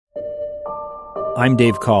I'm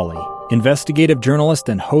Dave Cawley, investigative journalist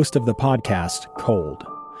and host of the podcast Cold.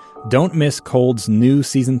 Don't miss Cold's new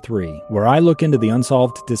Season 3, where I look into the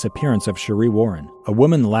unsolved disappearance of Cherie Warren, a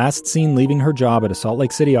woman last seen leaving her job at a Salt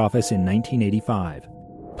Lake City office in 1985.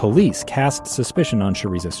 Police cast suspicion on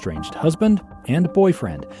Cherie's estranged husband and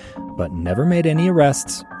boyfriend, but never made any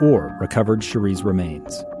arrests or recovered Cherie's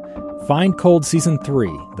remains. Find Cold Season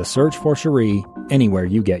 3, The Search for Cherie, anywhere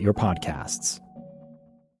you get your podcasts.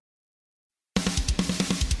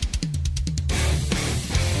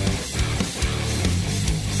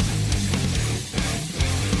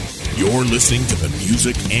 You're listening to the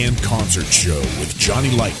Music and Concert Show with Johnny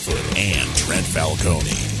Lightfoot and Trent Falcone.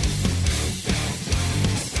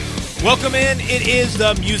 Welcome in. It is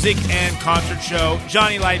the Music and Concert Show.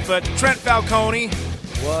 Johnny Lightfoot, Trent Falcone.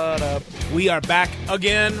 What up? We are back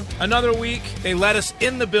again. Another week. They let us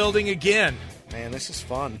in the building again. Man, this is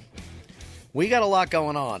fun. We got a lot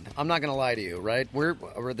going on. I'm not going to lie to you, right?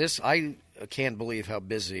 I can't believe how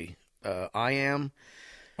busy I am.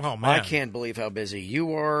 Oh, man. I can't believe how busy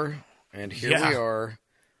you are. And here we are.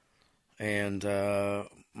 And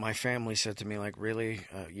my family said to me, like, really?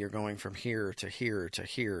 You're going from here to here to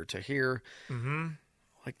here to here? Mm-hmm.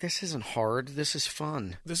 Like, this isn't hard. This is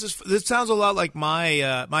fun. This sounds a lot like my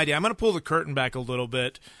day. I'm going to pull the curtain back a little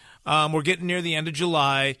bit. We're getting near the end of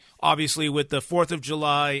July. Obviously, with the 4th of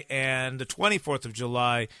July and the 24th of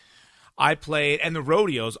July, and the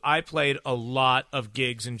rodeos, I played a lot of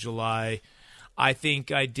gigs in July. I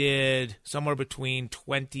think I did somewhere between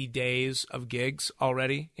 20 days of gigs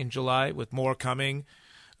already in July, with more coming.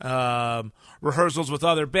 Rehearsals with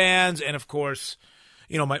other bands, and of course,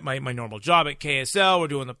 you know, my normal job at KSL. We're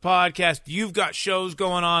doing the podcast. You've got shows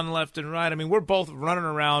going on left and right. I mean, we're both running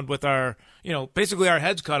around with our, you know, basically our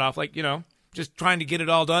heads cut off, like, you know, just trying to get it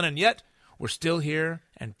all done, and yet we're still here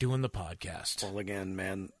and doing the podcast. Well, again,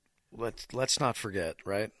 man, let's not forget,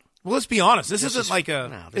 right? Well, let's be honest. This isn't like a.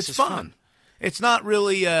 No, it's fun. It's not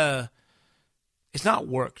really. It's not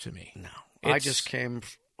work to me. No, I just came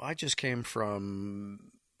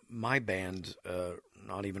from my band.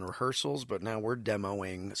 Not even rehearsals, but now we're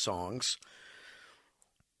demoing songs.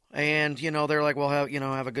 And, you know, they're like, well,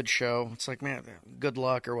 have a good show. It's like, man, good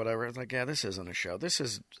luck or whatever. It's like, yeah, this isn't a show.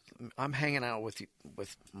 I'm hanging out with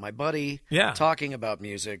my buddy, talking about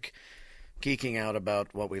music, geeking out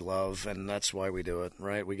about what we love, and that's why we do it,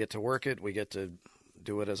 right? We get to work it. We get to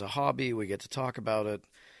do it as a hobby. We get to talk about it.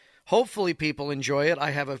 Hopefully people enjoy it. I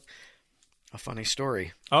have a funny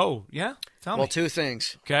story. Oh, yeah? Tell me. Well, two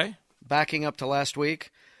things. Okay. Backing up to last week,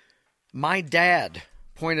 my dad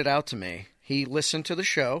pointed out to me, he listened to the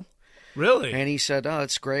show. Really? And he said, oh,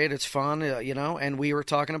 it's great, it's fun, you know, and we were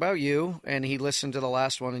talking about you, and he listened to the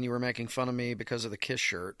last one, and you were making fun of me because of the Kiss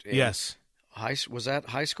shirt. Yes. Was that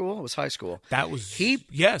high school? It was high school. That was...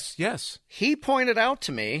 Yes. He pointed out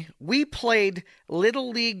to me, we played Little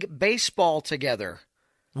League baseball together.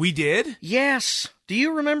 We did? Yes. Do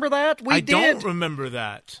you remember that? We did. I don't remember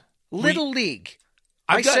that. Little League.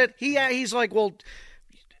 He's like, well,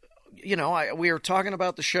 you know, we were talking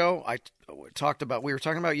about the show. We were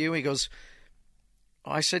talking about you. He goes,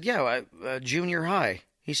 I said, yeah, junior high.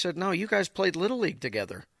 He said, no, you guys played Little League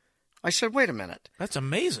together. I said, wait a minute. That's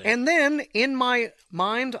amazing. And then in my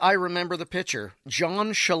mind, I remember the pitcher.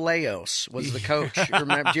 John Chaleos was the coach. Do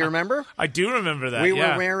you remember? I do remember that. We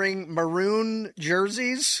were wearing maroon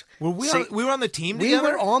jerseys. We were on the team together?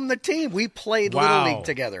 We were on the team. We played Little League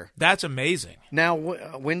together. That's amazing. Now,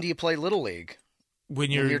 when do you play Little League? When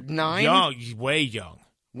you're 9? Young, way young.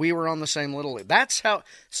 We were on the same Little League. That's how.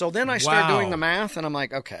 So then I started doing the math, and I'm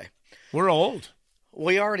like, okay. We're old.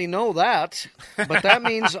 We already know that, but that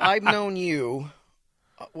means I've known you.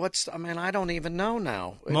 I don't even know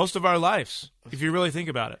now. Most of our lives, if you really think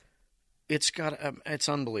about it. It's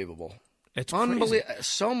unbelievable. It's crazy.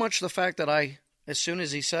 So much the fact that as soon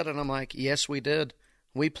as he said it, I'm like, yes, we did.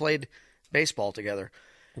 We played baseball together.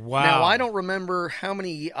 Wow. Now, I don't remember how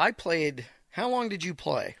many I played. How long did you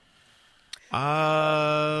play?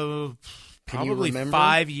 Probably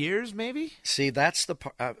 5 years, maybe. See, that's the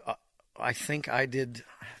part. I think I did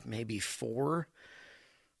maybe 4.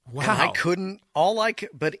 Wow. And I couldn't,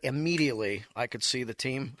 but immediately I could see the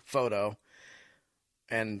team photo.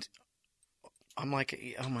 And I'm like,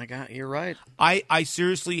 oh my God, you're right. I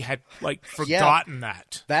seriously had forgotten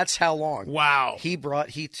that. That's how long. Wow. He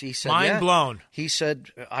said, mind blown. He said,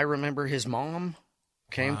 I remember his mom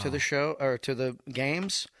came to the show, or to the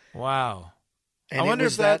games. Wow. And I wonder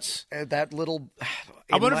if that's that little.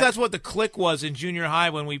 I wonder if that's what the click was in junior high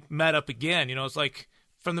when we met up again. You know, it's like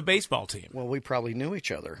from the baseball team. Well, we probably knew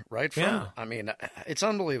each other, right? Yeah. I mean, it's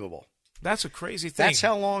unbelievable. That's a crazy thing. That's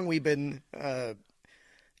how long we've been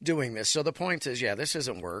doing this. So the point is, this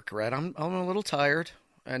isn't work, right? I'm a little tired,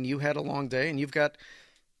 and you had a long day, and you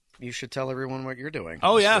should tell everyone what you're doing.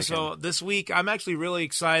 Oh, yeah. Weekend. So this week, I'm actually really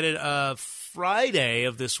excited. Friday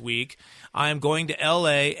of this week, I'm going to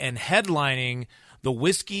L.A. and headlining the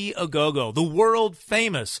Whisky a GoGo, the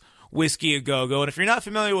world-famous Whisky a GoGo. And if you're not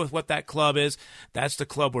familiar with what that club is, that's the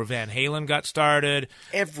club where Van Halen got started.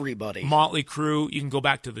 Everybody. Motley Crue. You can go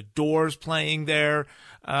back to the Doors playing there.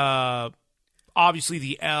 Obviously,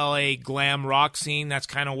 the L.A. glam rock scene, that's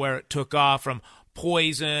kind of where it took off from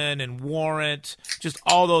Poison and Warrant. Just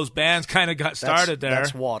all those bands kind of got started there.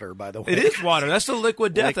 That's water, by the way. It is water. That's the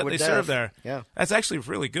Liquid Death that they serve there. Yeah. That's actually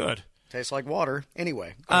really good. Tastes like water.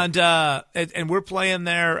 Anyway. And we're playing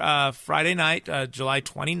there Friday night, July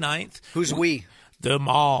 29th. Who's we? The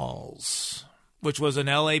Malls, which was an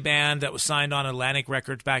L.A. band that was signed on Atlantic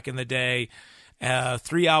Records back in the day.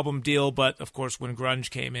 3-album deal, but of course when grunge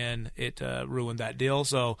came in, it ruined that deal.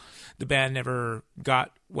 So the band never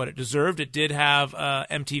got what it deserved. It did have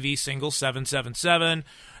MTV single 777,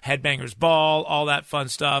 Headbangers Ball, all that fun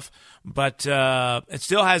stuff. But it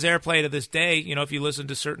still has airplay to this day. You know, if you listen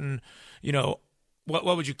to certain, what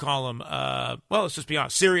would you call them? Well, let's just be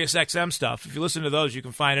honest, Sirius XM stuff. If you listen to those, you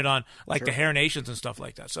can find it on the Hair Nations and stuff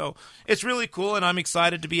like that. So it's really cool, and I'm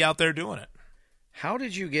excited to be out there doing it. How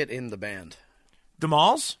did you get in the band? The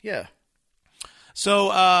Malls? Yeah.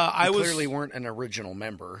 So you clearly weren't an original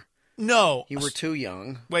member. No. You were too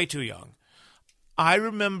young. Way too young. I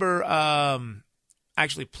remember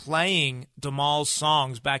actually playing the Malls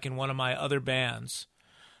songs back in one of my other bands.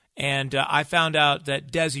 And I found out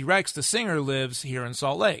that Desi Rex, the singer, lives here in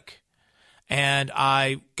Salt Lake. And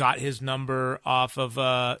I got his number off of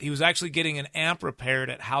he was actually getting an amp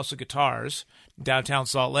repaired at House of Guitars, downtown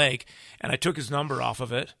Salt Lake. And I took his number off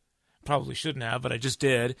of it. Probably shouldn't have, but I just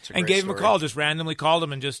did, and gave him a call. Just randomly called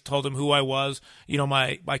him and just told him who I was,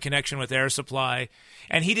 my connection with Air Supply.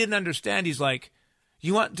 And he didn't understand. He's like,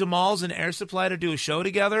 you want DeMalls and Air Supply to do a show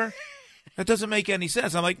together? That doesn't make any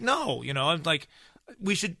sense. I'm like, no, I'm like,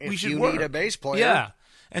 we should work. You need a bass player. Yeah.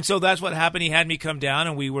 And so that's what happened. He had me come down,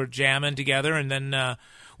 and we were jamming together, and then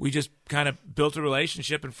we just kind of built a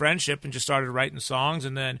relationship and friendship and just started writing songs,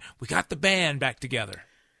 and then we got the band back together.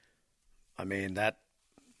 I mean,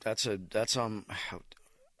 It's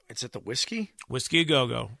at the Whisky? Whisky a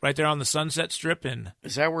GoGo, right there on the Sunset Strip.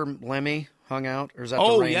 Is that where Lemmy hung out, or is that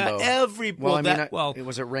the Rainbow? Yeah, it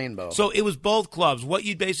was at Rainbow. So it was both clubs. What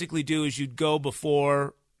you'd basically do is you'd go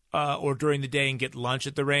before or during the day and get lunch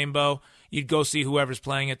at the Rainbow. You'd go see whoever's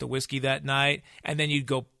playing at the Whisky that night, and then you'd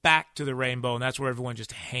go back to the Rainbow, and that's where everyone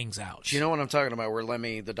just hangs out. Do you know what I'm talking about? Where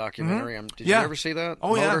Lemmy, the documentary. Mm-hmm. Did you ever see that?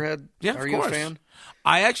 Oh, Motorhead? Yeah, Are you a fan?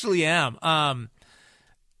 I actually am.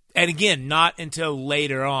 And again, not until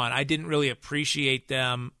later on. I didn't really appreciate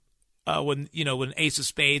them when Ace of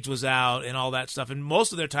Spades was out and all that stuff. And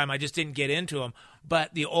most of their time, I just didn't get into them.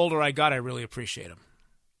 But the older I got, I really appreciate them.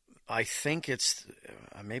 I think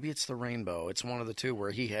maybe it's the Rainbow. It's one of the two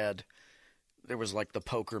where there was like the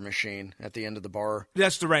poker machine at the end of the bar.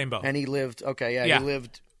 That's the Rainbow. And he lived, he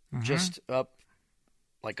lived just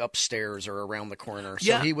upstairs or around the corner.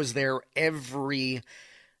 So he was there every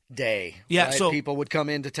day. Yeah, right? so people would come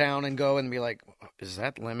into town and go and be like, "Is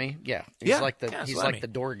that Lemmy?" Yeah, he's like the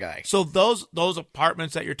door guy. So those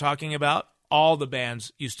apartments that you're talking about, all the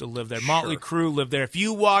bands used to live there. Motley Crue lived there. If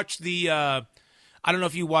you watch the, I don't know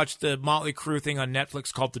if you watched the Motley Crue thing on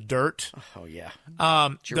Netflix called The Dirt. Oh yeah.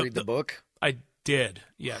 Did you read the book? I did.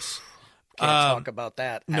 Yes. Can't talk about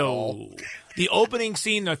that at all. The opening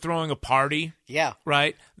scene, they're throwing a party. Yeah.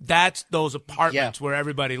 Right. That's those apartments where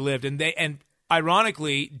everybody lived, and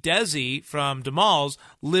ironically, Desi from DeMalls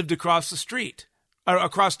lived across the street, or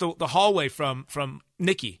across the hallway from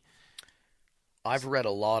Nikki. I've read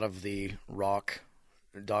a lot of the rock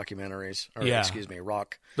documentaries,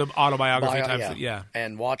 rock. The autobiography type. Yeah.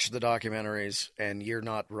 And watched the documentaries, and you're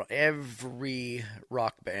not every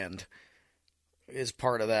rock band is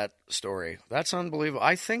part of that story. That's unbelievable.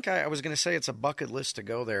 I think I was going to say it's a bucket list to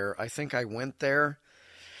go there. I think I went there.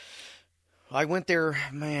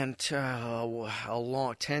 Man,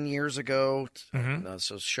 10 years ago. Mm-hmm.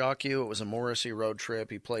 So shock you, it was a Morrissey road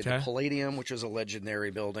trip. He played the Palladium, which is a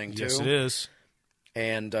legendary building, too. Yes, it is.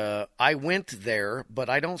 And I went there, but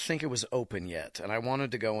I don't think it was open yet. And I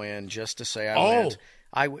wanted to go in just to say I went.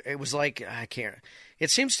 It was like, I can't.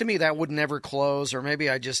 It seems to me that would never close, or maybe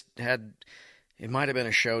I just had. It might have been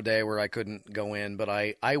a show day where I couldn't go in, but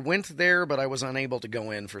I went there, but I was unable to go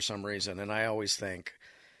in for some reason. And I always think,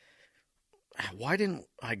 why didn't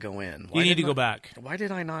I go in? You need to go back. Why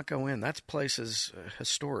did I not go in? That place is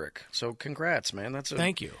historic. So congrats, man.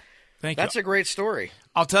 Thank you. That's a great story.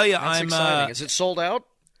 I'll tell you, That's exciting. Is it sold out?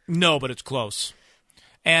 No, but it's close.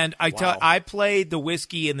 And I played the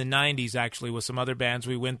Whisky in the 90s, actually, with some other bands.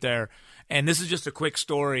 We went there, and this is just a quick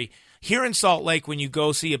story. Here in Salt Lake, when you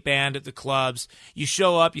go see a band at the clubs, you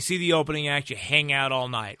show up, you see the opening act, you hang out all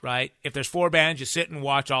night, right? If there's 4 bands, you sit and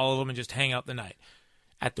watch all of them and just hang out the night.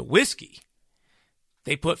 At the Whisky,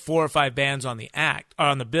 they put 4 or 5 bands on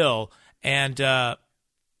the bill, and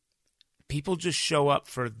people just show up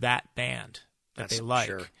for that band that they like.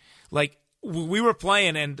 Sure. Like, we were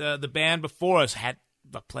playing, and the band before us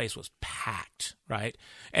the place was packed, right?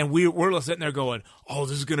 And we're sitting there going, oh,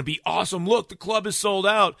 this is going to be awesome. Look, the club is sold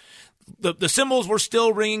out. The cymbals were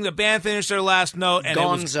still ringing. The band finished their last note, and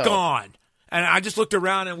Gonzo. It was gone. And I just looked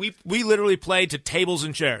around, and we literally played to tables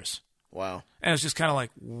and chairs. Wow. And it's just kind of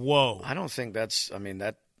like, whoa. I don't think that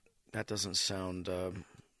doesn't sound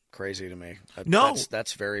crazy to me. No.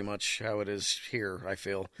 That's very much how it is here, I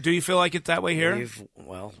feel. Do you feel like it's that way here?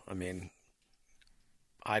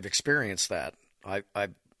 I've experienced that. I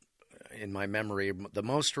in my memory, the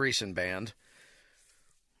most recent band,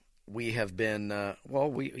 we have been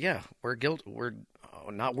we're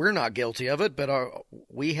not guilty of it, but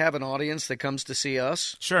we have an audience that comes to see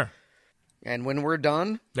us. Sure. And when we're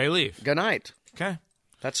done, they leave. Good night. Okay.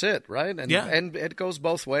 That's it, right? And and it goes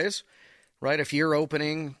both ways, right? If you're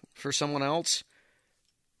opening for someone else,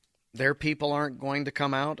 their people aren't going to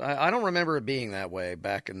come out. I don't remember it being that way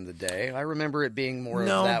back in the day. I remember it being more of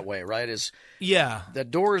that way, right? The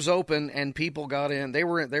doors open and people got in. There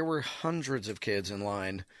were hundreds of kids in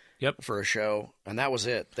line for a show, and that was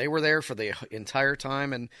it. They were there for the entire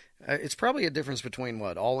time, and it's probably a difference between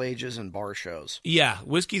all ages and bar shows. Yeah,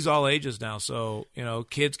 Whiskey's all ages now, so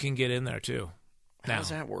kids can get in there too. How does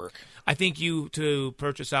that work? I think to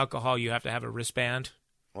purchase alcohol, you have to have a wristband.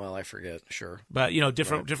 Well, I forget, sure. But,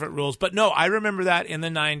 different rules. But no, I remember that in the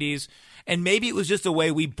 90s, and maybe it was just the way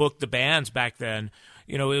we booked the bands back then.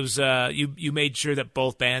 It was you made sure that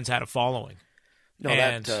both bands had a following. No,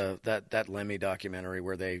 that Lemmy documentary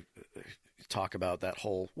where they talk about that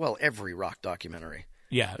whole, every rock documentary.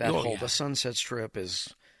 Yeah. The Sunset Strip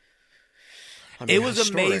is... it was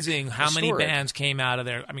amazing how many bands came out of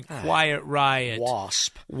there. I mean, Quiet Riot.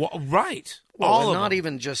 Wasp. Right. Well, all of not them.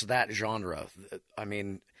 even just that genre. I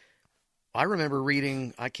mean, I remember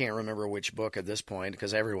reading, I can't remember which book at this point,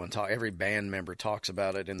 because every band member talks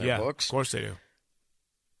about it in their books. Of course they do.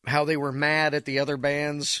 How they were mad at the other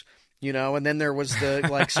bands, and then there was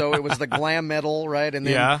so it was the glam metal, right? And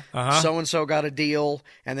then so-and-so got a deal,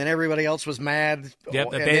 and then everybody else was mad.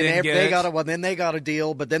 Yep, and then they got a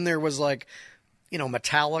deal, but then there was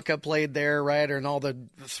Metallica played there, right? And all the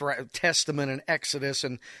Testament and Exodus,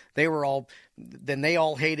 and they all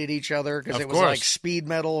hated each other because it was like speed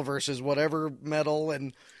metal versus whatever metal,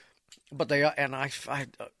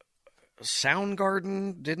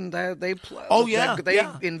 Soundgarden, didn't they play? Oh yeah, they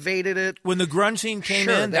invaded it when the grunge scene came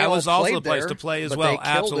in. That was also a place to play as well.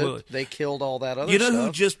 Absolutely, they killed all that other stuff.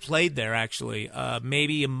 Who just played there? Actually,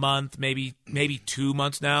 maybe a month, maybe 2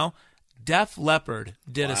 months now. Def Leppard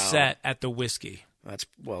did a set at the Whisky.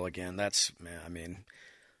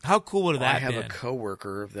 How cool would that have been? I have a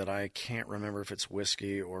coworker that I can't remember if it's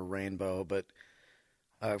Whisky or Rainbow, but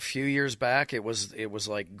a few years back it was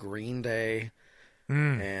like Green Day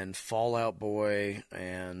and Fall Out Boy,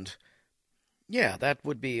 and that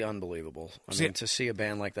would be unbelievable. To see a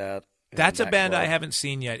band like that. That's a band I haven't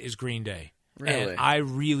seen yet, is Green Day. Really? And I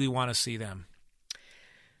really want to see them.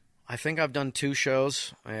 I think I've done 2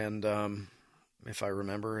 shows, and if I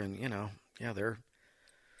remember, and they're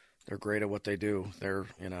great at what they do.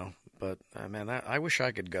 But man, I wish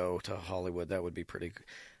I could go to Hollywood. That would be pretty.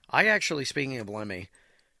 I actually, speaking of Lemmy,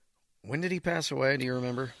 when did he pass away? Do you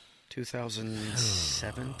remember?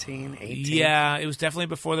 2017, 18? Yeah, it was definitely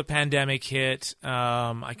before the pandemic hit.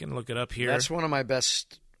 I can look it up here. That's one of my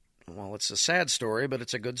best. Well, it's a sad story, but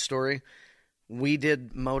it's a good story. We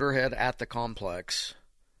did Motorhead at the Complex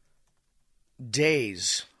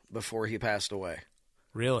days before he passed away.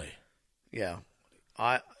 Really? Yeah.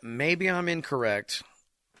 Maybe I'm incorrect.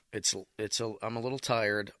 I'm a little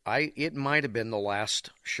tired. It might have been the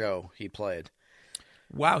last show he played.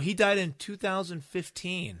 Wow, he died in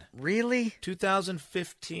 2015. Really?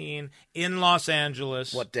 2015 in Los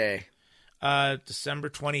Angeles. What day? December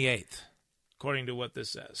 28th, according to what this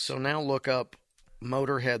says. So now look up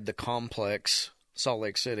Motorhead the Complex, Salt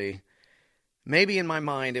Lake City. Maybe in my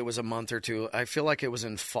mind it was a month or two. I feel like it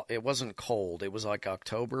wasn't cold. It was like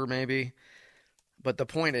October maybe. But the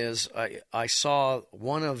point is, I saw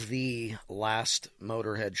one of the last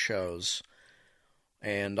Motorhead shows,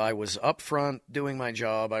 and I was up front doing my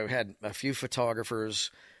job. I had a few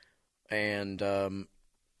photographers, and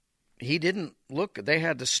he didn't look. They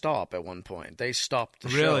had to stop at one point. They stopped the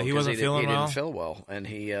show. Really? He wasn't feeling well? He didn't feel well. And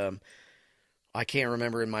he, I can't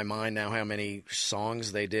remember in my mind now how many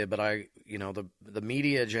songs they did, but the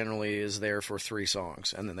media generally is there for 3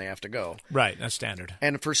 songs, and then they have to go. Right, that's standard.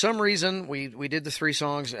 And for some reason, we did the 3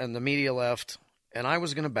 songs, and the media left, and I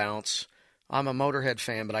was going to bounce. I'm a Motorhead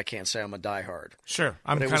fan, but I can't say I'm a diehard. Sure,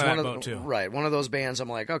 I'm kind of that boat too. Right, one of those bands I'm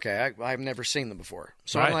like, okay, I've never seen them before.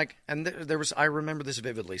 So right. I'm like, and there was, I remember this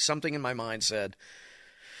vividly, something in my mind said,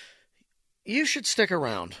 you should stick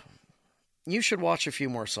around. You should watch a few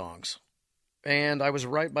more songs. And I was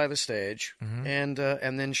right by the stage, and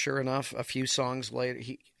then sure enough, a few songs later,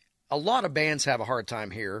 a lot of bands have a hard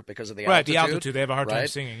time here because of the altitude. Right, the altitude. They have a hard time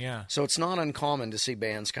singing, yeah. So it's not uncommon to see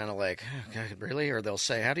bands kind of like, oh, God, really? Or they'll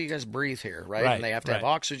say, how do you guys breathe here, right? And they have to have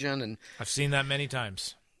oxygen. And I've seen that many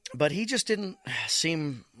times. But he just didn't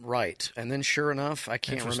seem right. And then sure enough, I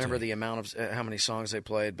can't remember the amount of how many songs they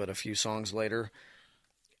played, but a few songs later,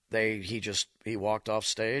 he walked off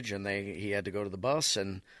stage, and he had to go to the bus,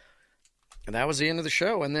 and that was the end of the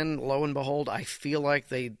show. And then, lo and behold, I feel like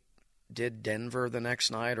they did Denver the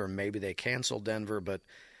next night, or maybe they canceled Denver, but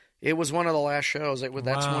it was one of the last shows.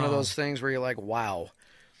 That's one of those things where you're like, wow.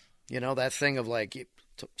 That thing of like,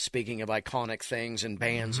 speaking of iconic things and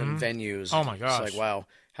bands and venues. Oh, my gosh. It's like, wow,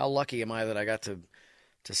 how lucky am I that I got to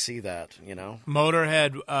see that,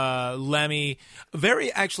 Motorhead, Lemmy,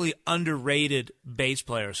 very actually underrated bass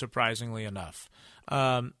player, surprisingly enough.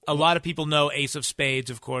 A lot of people know Ace of Spades,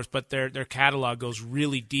 of course, but their catalog goes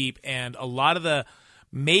really deep, and a lot of the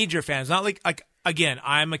major fans, not like again,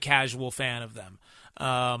 I'm a casual fan of them,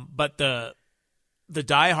 but the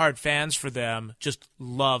diehard fans for them just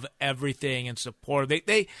love everything and support.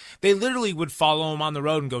 They literally would follow them on the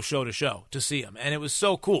road and go show to show to see them, and it was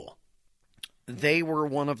so cool. They were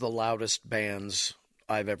one of the loudest bands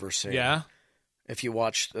I've ever seen. Yeah. If you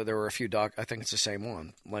watch, there were a few I think it's the same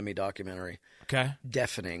one, Lemmy documentary. Okay.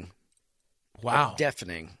 Deafening. Wow.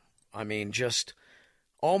 Deafening. I mean, just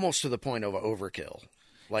almost to the point of overkill.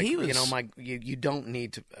 Like, you don't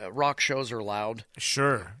need to. Rock shows are loud.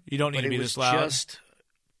 Sure. You don't need to be this loud. It was just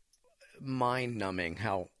mind-numbing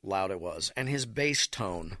how loud it was. And his bass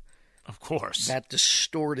tone. Of course. That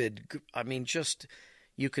distorted, just,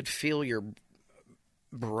 you could feel your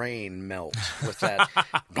brain melt with that.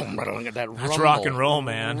 That rumble. That's rock and roll,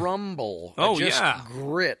 man. Rumble. Oh, just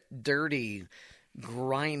grit, dirty,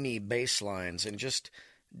 grimy bass lines, and just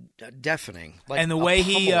deafening. Like, and the way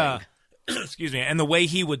he excuse me, and the way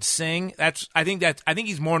he would sing, I think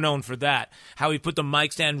he's more known for that. How he put the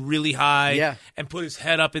mic stand really high and put his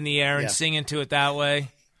head up in the air and sing into it that way.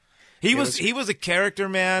 He was a character,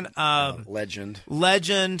 man.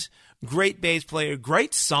 Legend. Great bass player,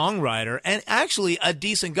 great songwriter, and actually a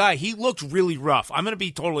decent guy. He looked really rough. I'm going to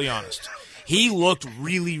be totally honest. He looked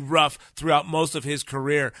really rough throughout most of his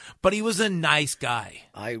career, but he was a nice guy.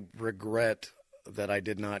 I regret that I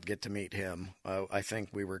did not get to meet him. I think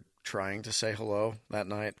we were trying to say hello that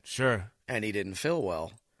night. Sure. And he didn't feel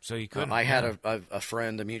well. So you couldn't. I had a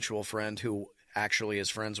friend, a mutual friend, who actually is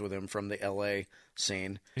friends with him from the L.A.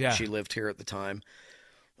 scene. Yeah. She lived here at the time.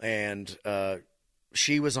 And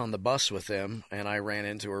she was on the bus with them, and I ran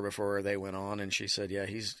into her before they went on, and she said, yeah,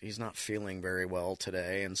 he's not feeling very well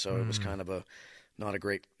today. And so it was kind of not a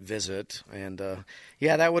great visit. And,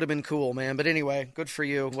 that would have been cool, man. But anyway, good for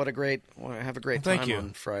you. Have a great time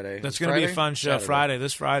on Friday. That's going to be a fun show.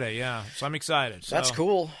 This Friday, yeah. So I'm excited. So that's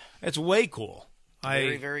cool. It's way cool.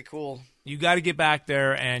 Very, very cool. You got to get back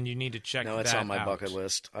there, and you need to check that out. No, it's on my bucket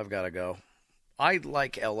list. I've got to go. I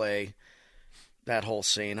like L.A., that whole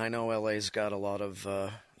scene. I know LA's got a lot of,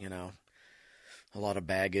 a lot of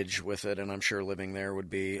baggage with it, and I'm sure living there would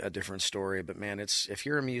be a different story. But man, if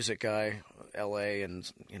you're a music guy, LA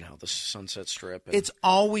and, the Sunset Strip. It's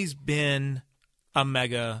always been a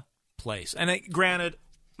mega place. And granted,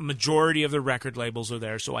 majority of the record labels are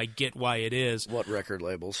there, so I get why it is. What record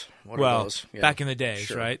labels? What are those? Yeah. Back in the days,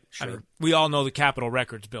 sure, right? Sure. I mean, we all know the Capitol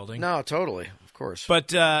Records building. No, totally. Of course.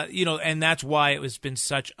 But, and that's why it has been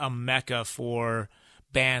such a mecca for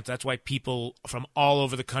bands. That's why people from all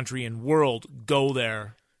over the country and world go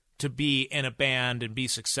there to be in a band and be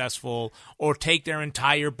successful, or take their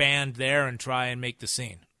entire band there and try and make the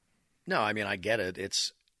scene. No, I mean, I get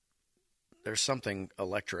it. There's something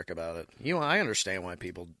electric about it. I understand why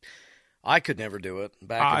people. I could never do it.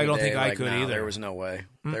 Back in the day, I don't think I could either. There was no way.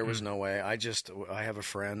 Mm-mm. There was no way. I have a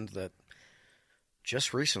friend that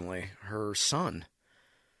just recently, her son,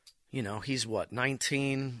 he's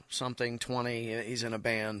 19 something, 20. He's in a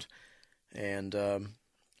band, and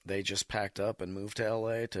they just packed up and moved to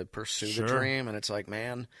LA to pursue the dream. And it's like,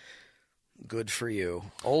 man, Good for you.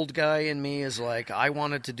 Old guy in me is like, I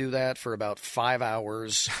wanted to do that for about 5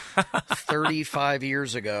 hours 35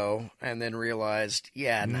 years ago, and then realized,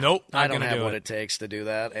 nope, I don't have what it takes to do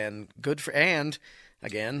that. And and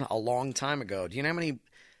again, a long time ago. Do you know how many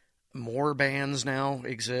more bands now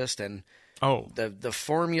exist? And the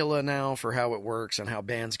formula now for how it works and how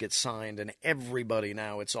bands get signed, and everybody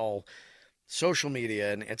now, it's all social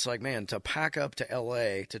media, and it's like, man, to pack up to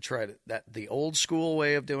L.A. to try the old school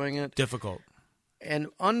way of doing it, difficult and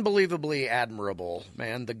unbelievably admirable,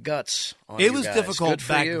 man. The guts on it was guys. difficult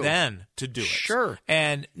back then to do it. Sure.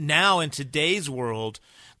 And now in today's world,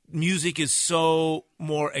 music is so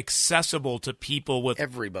more accessible to people with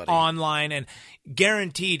everybody online, and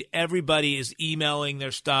guaranteed everybody is emailing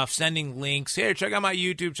their stuff, sending links. Here, check out my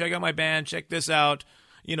YouTube, check out my band, check this out.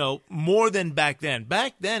 More than back then.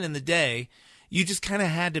 Back then in the day, you just kind of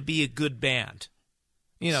had to be a good band.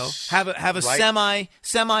 Have a right.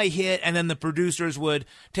 semi hit, and then the producers would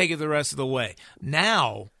take it the rest of the way.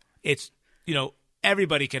 Now it's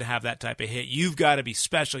everybody can have that type of hit. You've got to be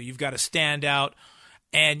special. You've got to stand out,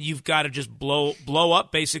 and you've got to just blow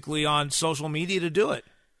up basically on social media to do it.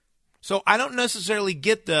 So I don't necessarily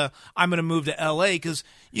get I'm going to move to L.A. because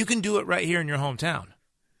you can do it right here in your hometown.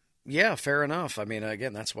 Yeah, fair enough. I mean,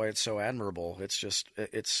 again, that's why it's so admirable. It's just,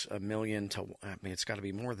 it's a million to, it's got to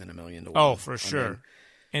be more than a million to one. Oh, for sure.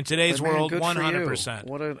 In today's world, 100%.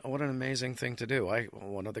 What an amazing thing to do.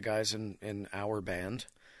 One of the guys in our band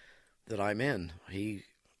that I'm in, he,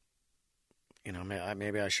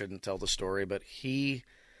 maybe I shouldn't tell the story, but he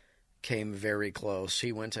came very close.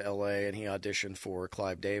 He went to L.A. and he auditioned for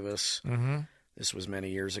Clive Davis. Mm-hmm. This was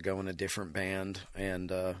many years ago in a different band,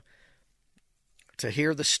 and to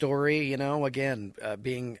hear the story, again,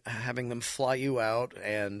 having them fly you out,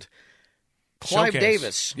 and Clive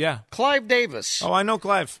Davis. Yeah. Clive Davis. Oh, I know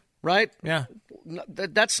Clive. Right? Yeah.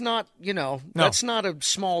 That's not, that's not a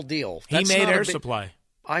small deal. He made Air Supply.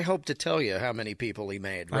 I hope to tell you how many people he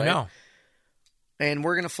made, right? I know. And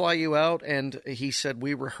we're going to fly you out, and he said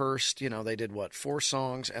we rehearsed, they did, 4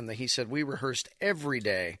 songs, and he said we rehearsed every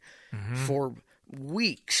day for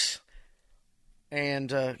weeks.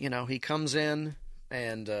 And, he comes in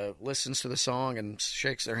and listens to the song and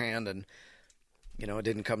shakes their hand, and it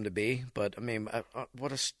didn't come to be. But I mean,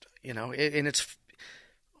 and it's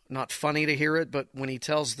not funny to hear it, but when he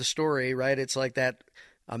tells the story, right, it's like that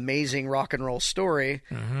amazing rock and roll story.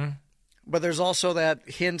 Mm-hmm. But there's also that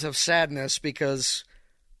hint of sadness because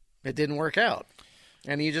it didn't work out,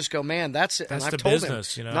 and you just go, man, that's it. That's and I've the told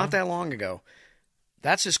business, him not that long ago.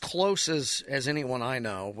 That's as close as anyone I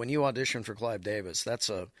know. When you audition for Clive Davis, that's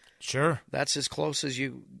as close as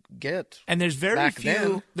you get. And there's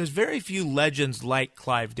very few legends like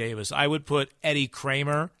Clive Davis. I would put Eddie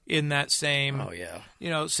Kramer in that same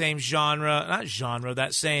same genre,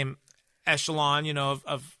 that same echelon,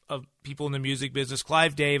 of people in the music business.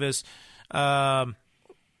 Clive Davis.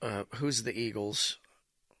 Who's the Eagles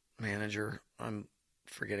manager? I'm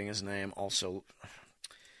forgetting his name. Also,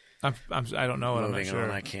 I don't know it. I'm not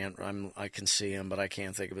sure. I can see him, but I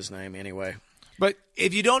can't think of his name anyway. But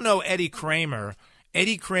if you don't know Eddie Kramer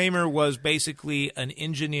was basically an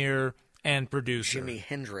engineer and producer. Jimi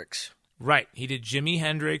Hendrix. Right. He did Jimi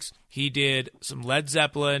Hendrix. He did some Led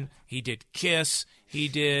Zeppelin. He did Kiss. He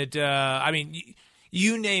did,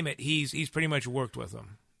 you name it. He's pretty much worked with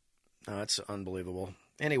them. Oh, that's unbelievable.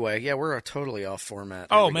 Anyway, yeah, we're totally off format.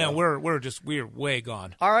 We're way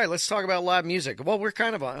gone. All right, let's talk about live music. Well, we're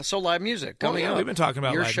kind of on live music coming up. We've been talking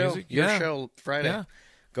about live music. Your show Friday. Yeah.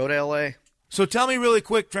 Go to L.A. So tell me really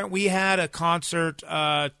quick, Trent. We had a concert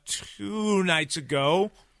 2 nights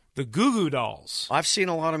ago. The GoGo Dolls. I've seen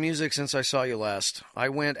a lot of music since I saw you last. I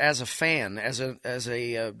went as a fan, as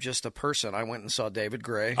a just a person. I went and saw David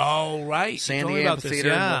Gray. Oh, right. Sandy Amphitheater.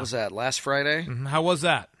 Yeah. What was that? Last Friday. Mm-hmm. How was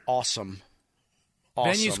that? Awesome.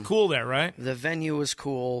 Venue's cool there, right? The venue is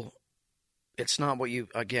cool. It's not what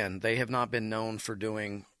they have not been known for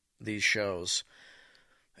doing these shows.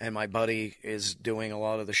 And my buddy is doing a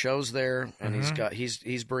lot of the shows there, and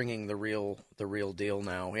he's bringing the real deal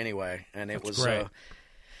now. Anyway, and it was great.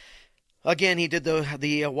 Again, he did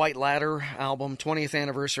the White Ladder album, 20th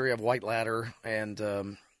anniversary of White Ladder,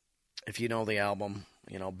 and if you know the album,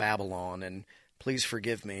 Babylon and Please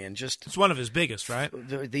Forgive Me, and just it's one of his biggest, right?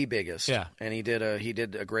 The biggest, yeah. And he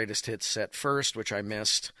did a greatest hits set first, which I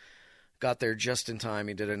missed. Got there just in time.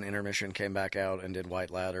 He did an intermission, came back out, and did White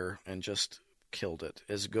Ladder, and just killed it,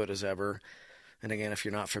 as good as ever. And again, if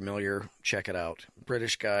you're not familiar, check it out.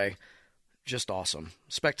 British guy, just awesome,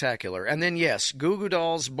 spectacular. And then yes, GoGo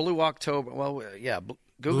Dolls, Blue October. Well, yeah,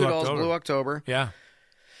 GoGo Dolls, Blue October. Yeah.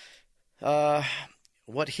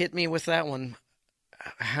 What hit me with that one?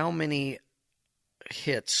 How many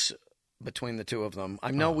hits between the two of them.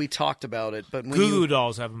 I know we talked about it, but when Goo Goo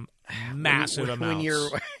Dolls have massive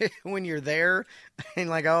amounts. When you're there and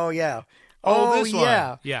like, oh yeah, this yeah,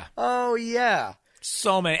 one. Yeah, oh yeah,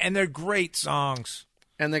 so many, and they're great songs.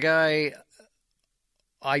 And the guy,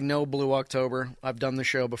 I know Blue October. I've done the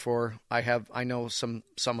show before. I know some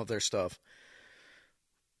of their stuff.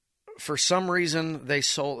 For some reason, they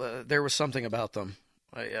sold. There was something about them.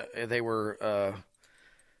 They were.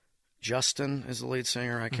 Justin is the lead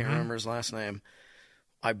singer. I can't remember his last name.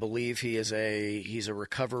 I believe he's a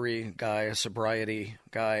recovery guy, a sobriety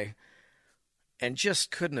guy, and just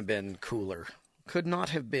couldn't have been cooler. Could not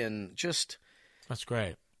have been just. That's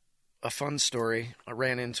great. A fun story. I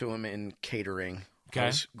ran into him in catering. Okay. I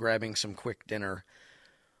was grabbing some quick dinner,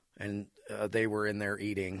 and they were in there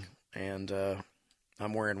eating, and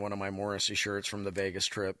I'm wearing one of my Morrissey shirts from the Vegas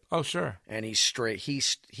trip. Oh, sure. And he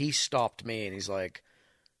stopped me, and he's like,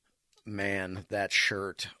 man, that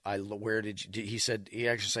shirt, where did you, he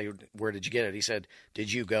actually said, where did you get it? He said,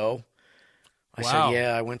 did you go? I said,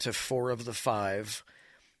 yeah, I went to 4 of the 5.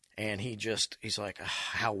 And he's like,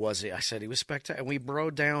 how was he? I said, he was spectacular. And we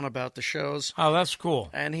broed down about the shows. Oh, that's cool.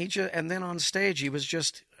 And and then on stage,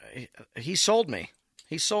 he sold me.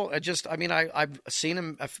 I've seen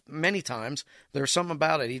him many times. There's something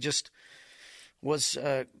about it. He just was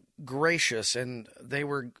gracious, and they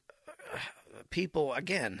were people,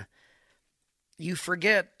 again, you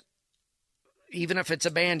forget, even if it's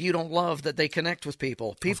a band you don't love, that they connect with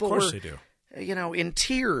people. People of course they do. In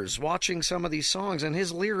tears watching some of these songs and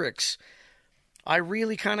his lyrics. I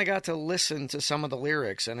really kind of got to listen to some of the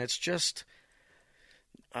lyrics, and it's just,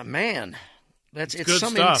 man, it's good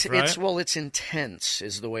stuff, right? It's intense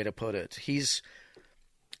is the way to put it. He's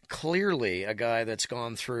clearly a guy that's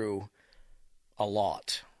gone through a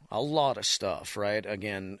lot of stuff, right?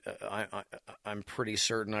 Again, I'm pretty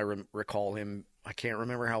certain I recall him. I can't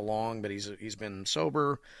remember how long, but he's been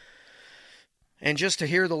sober. And just to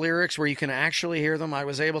hear the lyrics where you can actually hear them, I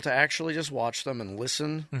was able to actually just watch them and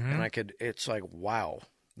listen. And it's like, wow,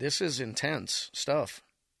 this is intense stuff.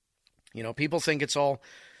 People think it's all,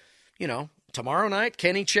 tomorrow night,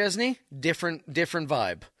 Kenny Chesney, different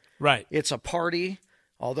vibe. Right. It's a party,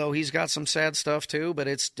 although he's got some sad stuff too, but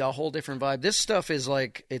it's a whole different vibe. This stuff is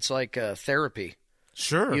like, therapy.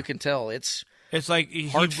 Sure. You can tell it's like he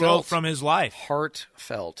wrote from his life.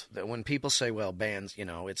 Heartfelt. That when people say, well, bands,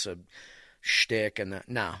 it's a shtick and that.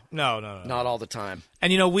 No, not all the time.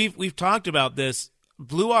 And we've talked about this.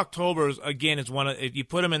 Blue October again is one of, you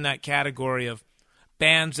put them in that category of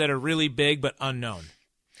bands that are really big but unknown.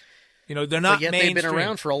 They're not. But yet mainstream. They've been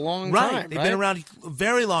around for a long time. Right, they've been around a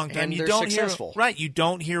very long time. And they're successful. You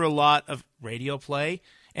don't hear a lot of radio play.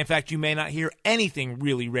 In fact, you may not hear anything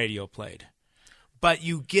really radio played. But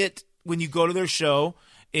you get, when you go to their show,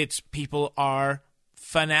 people are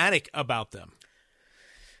fanatic about them.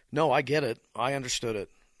 No, I get it. I understood it.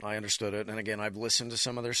 And again, I've listened to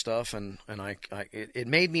some of their stuff, and it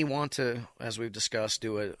made me want to, as we've discussed,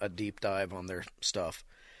 do a deep dive on their stuff,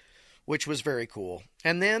 which was very cool.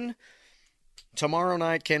 And then tomorrow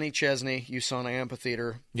night, Kenny Chesney, USANA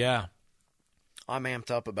Amphitheater. Yeah. I'm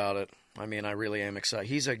amped up about it. I really am excited.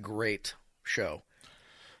 He's a great show.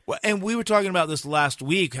 Well, and we were talking about this last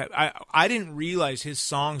week. I didn't realize his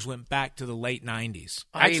songs went back to the late 90s.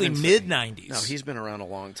 Actually, mid-90s. No, he's been around a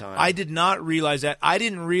long time. I did not realize that. I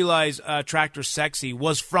didn't realize Tractor Sexy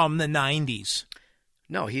was from the 90s.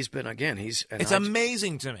 No, he's been, again, it's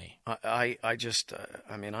amazing to me.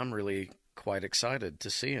 I'm really quite excited to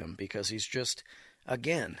see him because he's just,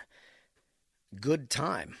 again, good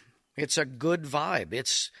time. It's a good vibe.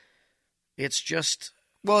 It's just...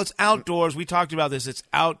 Well, it's outdoors. We talked about this. It's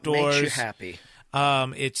outdoors. Makes you happy.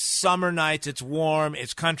 It's summer nights. It's warm.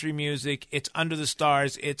 It's country music. It's under the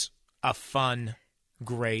stars. It's a fun,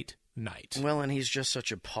 great night. Well, and he's just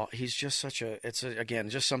such a again,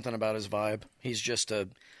 just something about his vibe. It's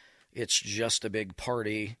just a big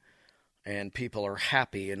party, and people are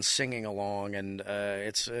happy and singing along, and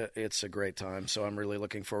it's a great time. So I'm really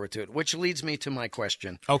looking forward to it. Which leads me to my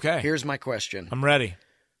question. Okay. Here's my question. I'm ready.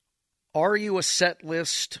 Are you a set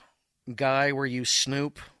list guy where you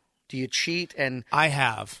snoop? Do you cheat? And I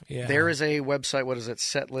have. Yeah. There is a website. What is it?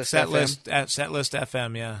 Setlist FM? Setlist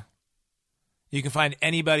FM, yeah. You can find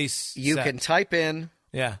anybody's You can type in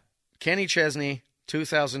Kenny Chesney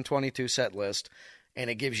 2022 set list, and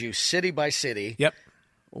it gives you city by city. Yep.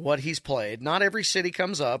 What he's played. Not every city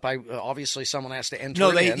comes up. Obviously, someone has to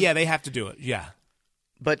enter it in. They have to do it. Yeah.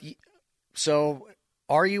 But so...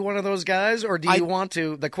 Are you one of those guys, or do you want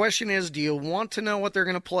to? The question is, do you want to know what they're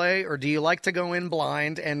going to play, or do you like to go in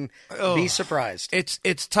blind and be surprised?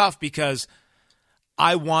 It's tough because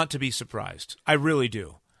I want to be surprised. I really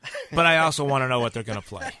do. But I also want to know what they're going to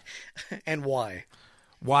play. And why?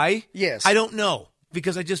 Why? Yes. I don't know,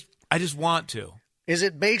 because I just want to. Is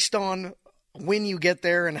it based on when you get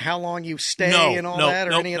there and how long you stay and all that,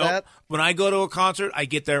 or any of that? When I go to a concert, I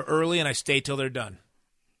get there early and I stay till they're done.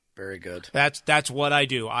 Very good. That's what I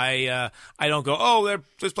do. I don't go, oh,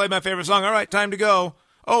 just played my favorite song. All right, time to go.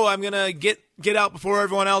 Oh, I'm going to get out before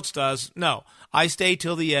everyone else does. No, I stay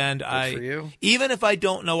till the end. Good for you. Even if I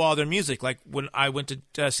don't know all their music, like when I went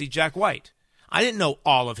to see Jack White. I didn't know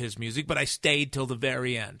all of his music, but I stayed till the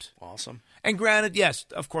very end. Awesome. And granted, yes,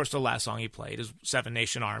 of course, the last song he played is Seven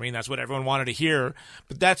Nation Army, and that's what everyone wanted to hear,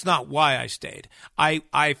 but that's not why I stayed.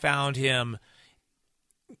 I found him,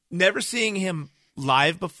 never seeing him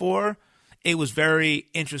live before, it was very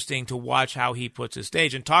interesting to watch how he puts his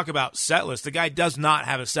stage. And talk about set list. The guy does not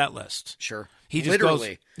have a set list. Sure. He just literally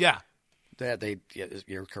goes, yeah.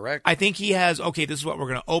 You're correct. I think he has, okay, this is what we're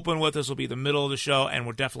going to open with. This will be the middle of the show, and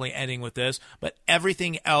we're definitely ending with this. But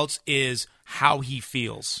everything else is how he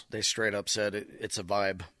feels. They straight up said it's a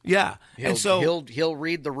vibe. Yeah. He'll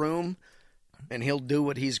read the room, and he'll do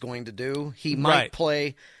what he's going to do. He might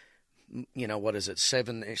play, what is it,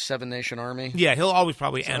 Seven Nation Army? Yeah, he'll always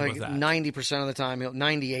probably end with that. 90% of the time,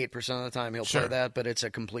 98% of the time he'll play that, but it's a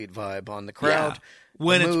complete vibe on the crowd. Yeah.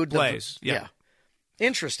 When the mood, it plays. Yeah.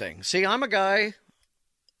 Interesting. See, I'm a guy,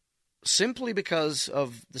 simply because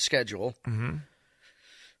of the schedule,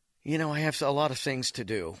 I have a lot of things to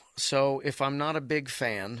do. So if I'm not a big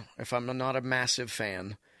fan, if I'm not a massive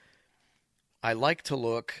fan, I like to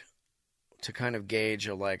look to kind of gauge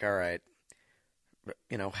all right,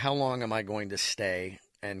 how long am I going to stay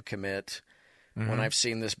and commit when I've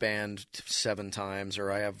seen this band 7 times,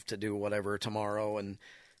 or I have to do whatever tomorrow, and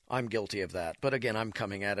I'm guilty of that. But again, I'm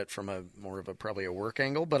coming at it from probably a work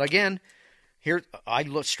angle. But again, here I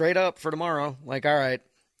look straight up for tomorrow. Like, all right,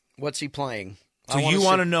 what's he playing? So you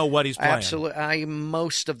want to know what he's playing? Absolutely.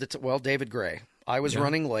 Most of the David Gray. I was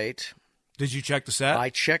running late. Did you check the set? I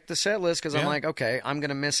checked the set list because I'm like, okay, I'm going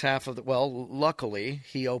to miss half of the. Well, luckily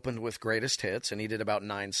he opened with Greatest Hits and he did about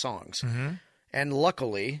 9 songs, and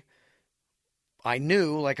luckily I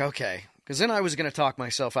knew okay. Because then I was going to talk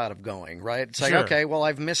myself out of going, right? It's like, okay, well,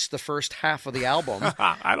 I've missed the first half of the album.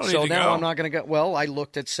 I don't need to go. So now I'm not going to go. Well, I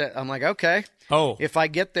looked at set. I'm like, okay. Oh. If I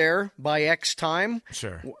get there by X time,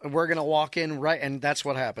 we're going to walk in right. And that's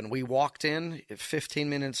what happened. We walked in, 15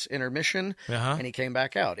 minutes intermission, and he came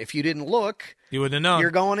back out. If you didn't look, you wouldn't have known.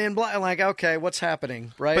 You're going in blind. Like, okay, what's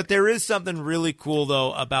happening, right? But there is something really cool,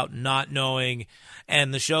 though, about not knowing,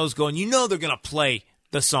 and the show's going, they're going to play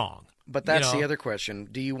the song. But that's the other question.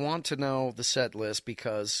 Do you want to know the set list?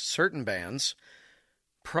 Because certain bands,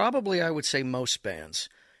 probably I would say most bands,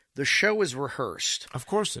 the show is rehearsed. Of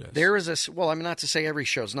course it is. There is not to say every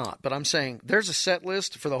show's not, but I'm saying there's a set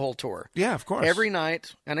list for the whole tour. Yeah, of course. Every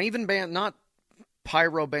night, and even not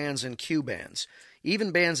pyro bands and cue bands,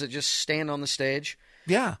 even bands that just stand on the stage.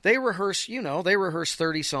 Yeah. They rehearse, they rehearse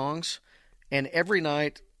 30 songs, and every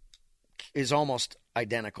night is almost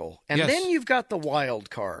identical. And then you've got the wild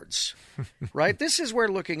cards, right? This is where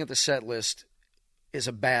looking at the set list is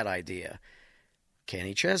a bad idea.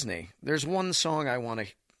 Kenny Chesney. There's one song I want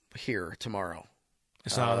to hear tomorrow.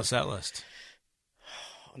 It's not on the set list.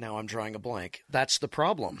 Now I'm drawing a blank. That's the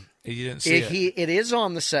problem. You didn't see it. It is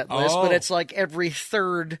on the set list, but it's like every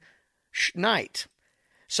third night.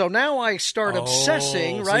 So now I start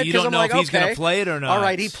obsessing, right? So you don't know if he's going to play it or not. All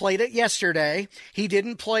right, he played it yesterday. He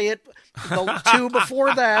didn't play it the 2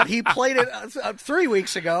 before that. He played it 3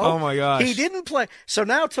 weeks ago. Oh, my gosh. He didn't play. So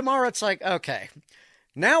now tomorrow it's like, okay,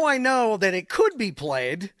 now I know that it could be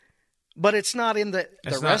played, but it's not in the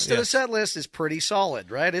rest of the set list is pretty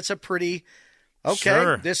solid, right? It's a pretty,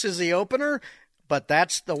 this is the opener, but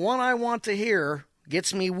that's the one I want to hear.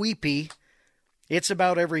 Gets me weepy. It's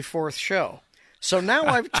about every 4th show. So now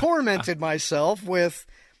I've tormented myself with,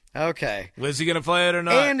 okay. Was he going to play it or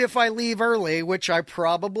not? And if I leave early, which I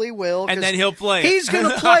probably will. And then he'll play it. He's going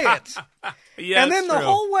to play it. Yeah, and then the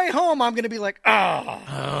whole way home, I'm going to be like,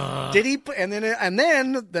 did he? And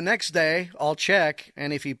then the next day, I'll check.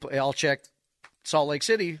 And I'll check Salt Lake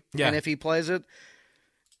City. Yeah. And if he plays it,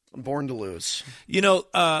 I'm born to lose.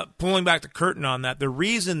 Pulling back the curtain on that, the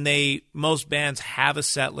reason most bands have a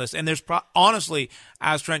set list, and there's honestly,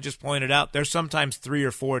 as Trent just pointed out, there's sometimes 3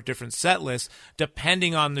 or 4 different set lists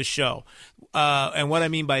depending on the show. And what I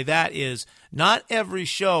mean by that is not every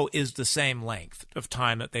show is the same length of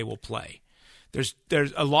time that they will play.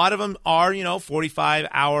 There's a lot of them are,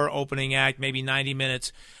 45-hour opening act, maybe 90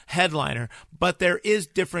 minutes headliner, but there is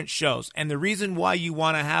different shows. And the reason why you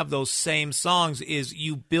want to have those same songs is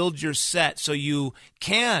you build your set so you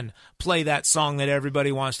can play that song that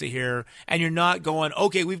everybody wants to hear, and you're not going,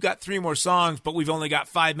 okay, we've got 3 more songs, but we've only got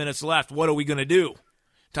 5 minutes left. What are we going to do?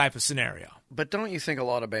 Type of scenario. But don't you think a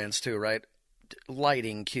lot of bands too, right?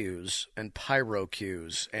 Lighting cues and pyro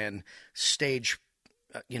cues and stage,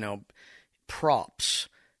 props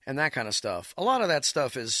and that kind of stuff. A lot of that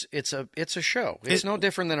stuff it's a show. It's no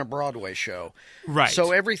different than a Broadway show. Right.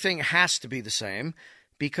 So everything has to be the same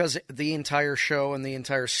because the entire show and the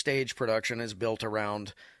entire stage production is built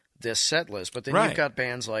around this set list. But then you've got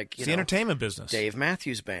bands like, the entertainment business. Dave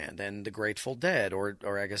Matthews Band and the Grateful Dead or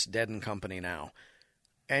I guess Dead and Company now.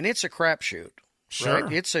 And it's a crapshoot. Sure.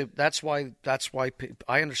 Right? That's why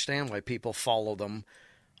I understand why people follow them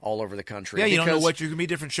all over the country. Yeah, you don't know what you're going to be a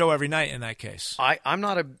different show every night in that case. I'm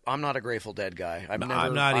not a Grateful Dead guy. I'm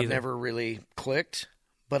not either. I've never really clicked,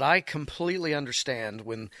 but I completely understand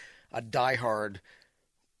when a diehard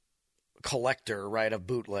collector, right, of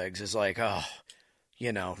bootlegs is like,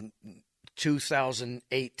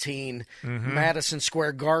 2018 Madison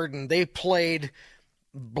Square Garden, they played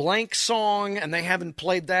blank song and they haven't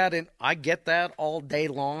played that, and I get that all day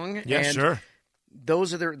long. Yeah, and sure.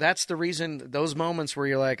 That's the reason, those moments where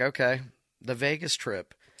you're like, okay, the Vegas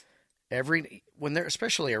trip, when they're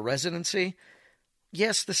especially a residency,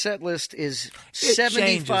 yes, the set list is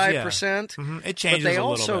 75%. It changes, but they a little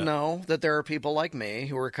also bit. know that there are people like me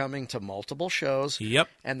who are coming to multiple shows. Yep.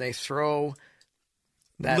 And they throw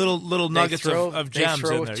little nuggets of gems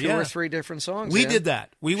in there. 2 or 3 different songs. We did that.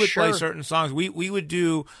 We would play Sure. certain songs. We would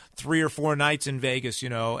do 3 or 4 nights in Vegas,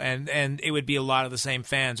 and it would be a lot of the same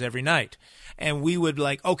fans every night. And we would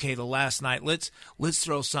okay, the last night, let's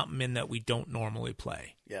throw something in that we don't normally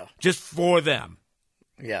play. Yeah. Just for them.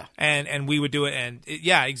 Yeah. And we would do it, and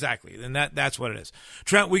yeah, exactly. And that's what it is.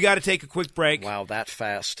 Trent, we got to take a quick break. Wow, that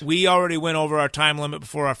fast. We already went over our time limit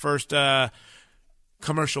before our first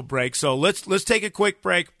commercial break. So let's take a quick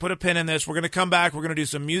break, put a pin in this. We're going to come back. We're going to do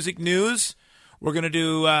some music news. We're going to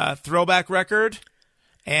do throwback record.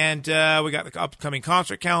 And we got the upcoming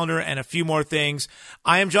concert calendar and a few more things.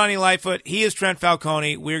 I am Johnny Lightfoot. He is Trent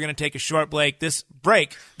Falcone. We're going to take a short break. This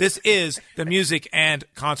is the Music and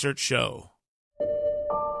Concert Show.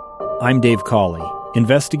 I'm Dave Cawley,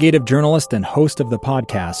 investigative journalist and host of the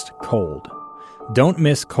podcast Cold. Don't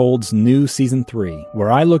miss Cold's new Season 3,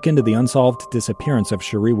 where I look into the unsolved disappearance of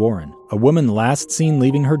Cherie Warren, a woman last seen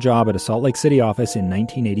leaving her job at a Salt Lake City office in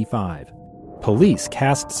 1985. Police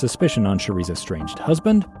cast suspicion on Cherie's estranged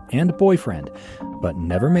husband and boyfriend, but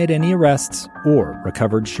never made any arrests or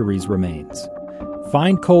recovered Cherie's remains.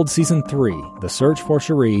 Find Cold Season 3, The Search for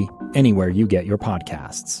Cherie, anywhere you get your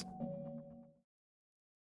podcasts.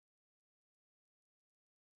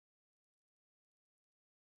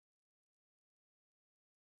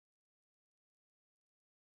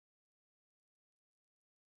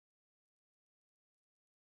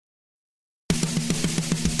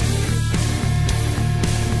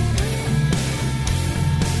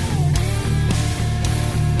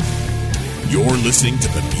 You're listening to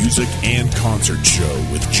the Music and Concert Show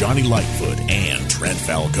with Johnny Lightfoot and Trent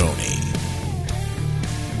Falcone.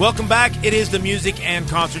 Welcome back. It is the Music and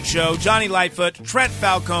Concert Show. Johnny Lightfoot, Trent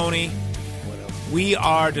Falcone. We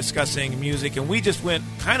are discussing music, and we just went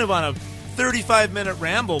kind of on a 35-minute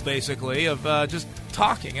ramble, basically, of just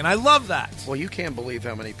talking, and I love that. Well, you can't believe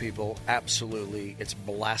how many people absolutely, it's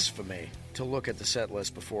blasphemy to look at the set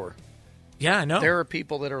list before. Yeah, I know. There are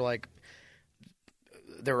people that are like,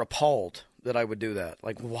 they're appalled that I would do that.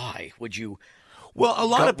 Like, why would you? Well, a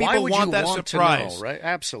lot of people want that surprise, right?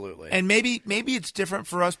 Absolutely. And maybe it's different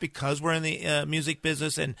for us because we're in the music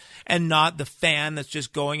business and not the fan that's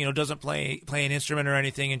just going, doesn't play an instrument or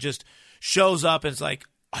anything and just shows up and is like,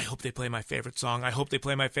 I hope they play my favorite song. I hope they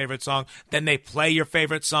play my favorite song. Then they play your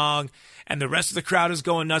favorite song, and the rest of the crowd is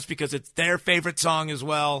going nuts because it's their favorite song as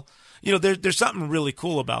well. There's something really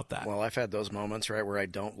cool about that. Well, I've had those moments, right, where I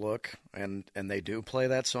don't look and they do play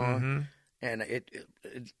that song, and it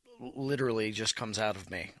literally just comes out of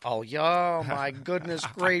me. Oh, my goodness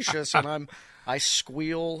gracious, and I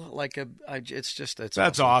squeal like it's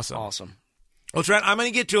that's awesome. Awesome. Well, Trent, I'm going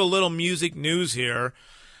to get to a little music news here,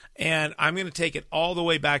 and I'm going to take it all the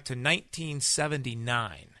way back to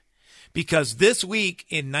 1979. Because this week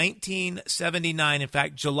in 1979, in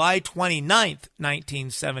fact, July 29th,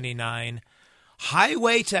 1979,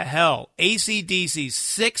 Highway to Hell, AC/DC's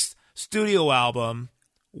 6th studio album,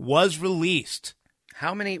 was released.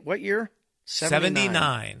 How many? What year?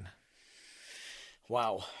 79.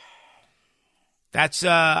 Wow. That's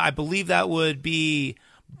I believe that would be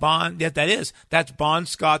Bon. Yeah, that's Bon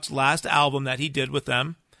Scott's last album that he did with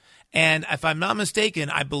them. And if I'm not mistaken,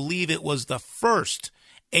 I believe it was the first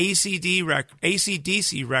AC/DC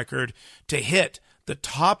record to hit the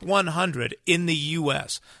top 100 in the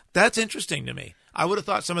U.S. That's interesting to me. I would have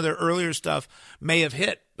thought some of their earlier stuff may have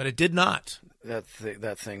hit, but it did not. That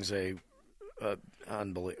thing's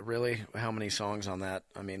unbelievable. Really? How many songs on that?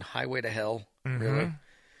 I mean, Highway to Hell, really?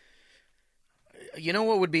 You know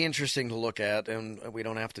what would be interesting to look at, and we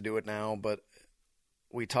don't have to do it now, but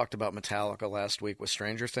we talked about Metallica last week with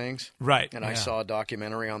Stranger Things. Right. And I saw a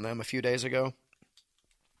documentary on them a few days ago.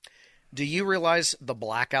 Do you realize the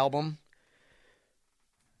Black Album?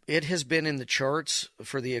 It has been in the charts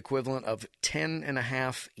for the equivalent of 10 and a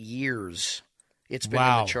half years. It's been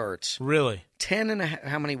in the charts. Really? 10 and a half.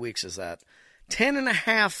 How many weeks is that? 10 and a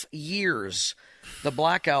half years. The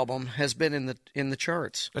Black Album has been in the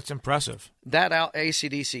charts. That's impressive. That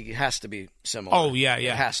AC/DC has to be similar. Oh, yeah.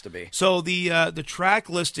 It has to be. So the track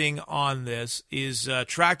listing on this is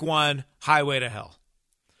track 1, Highway to Hell.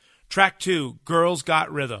 Track 2, Girls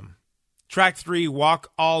Got Rhythm. Track 3,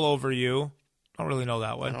 Walk All Over You. Don't really know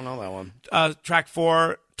that one. I don't know that one. Track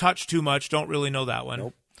 4, Touch Too Much. Don't really know that one.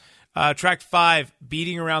 Nope. Track 5,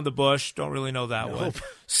 Beating Around the Bush. Don't really know that one.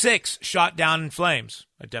 6, Shot Down in Flames.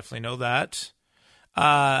 I definitely know that.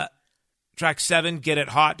 Track 7, Get It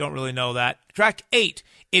Hot. Don't really know that. Track 8,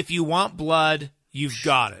 If You Want Blood, You've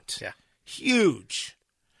Got It. Yeah. Huge.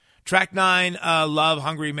 Track 9, Love,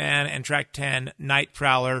 Hungry Man, and track 10, Night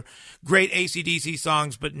Prowler. Great AC/DC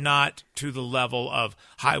songs, but not to the level of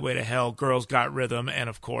Highway to Hell, Girls Got Rhythm, and,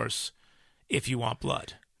 of course, If You Want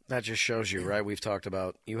Blood. That just shows you, right? We've talked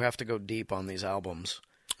about you have to go deep on these albums.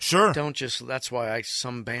 Sure. That's why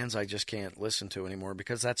some bands I just can't listen to anymore,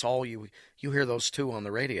 because that's all you hear those two on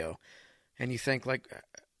the radio. And you think, like,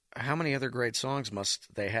 how many other great songs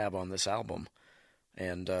must they have on this album?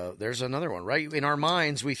 And there's another one, right? In our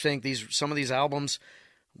minds, we think some of these albums,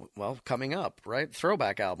 well, coming up, right?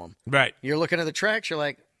 Throwback album. Right. You're looking at the tracks, you're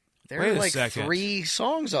like, there are like 3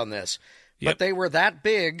 songs on this. Yep. But they were that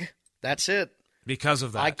big, that's it. Because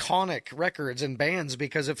of that. Iconic records and bands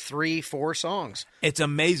because of 3-4 songs. It's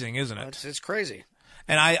amazing, isn't it? It's crazy.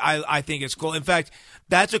 And I think it's cool. In fact,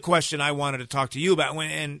 that's a question I wanted to talk to you about.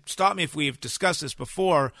 And stop me if we've discussed this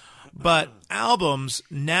before, but albums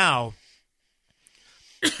now,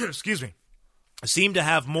 excuse me, seem to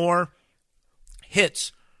have more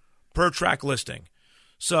hits per track listing.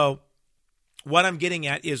 So what I'm getting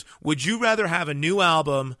at is, would you rather have a new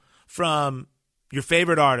album from your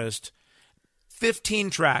favorite artist, 15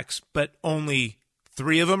 tracks, but only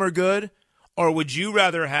 3 of them are good? Or would you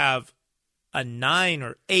rather have a 9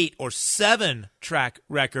 or 8 or 7 track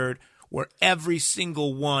record where every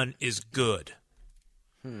single one is good?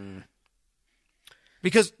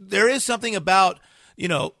 Because there is something about,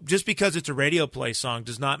 just because it's a radio play song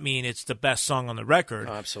does not mean it's the best song on the record.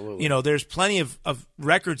 Oh, absolutely. There's plenty of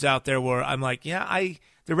records out there where I'm like, the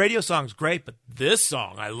radio song's great, but this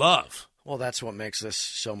song I love. Well, that's what makes this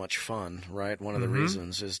so much fun, right? One of the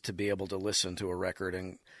reasons is to be able to listen to a record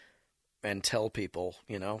and tell people,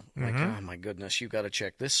 like, oh my goodness, you got to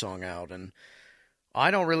check this song out. And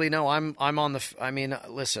I don't really know. I'm on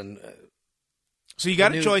listen. So you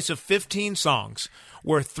got a choice of 15 songs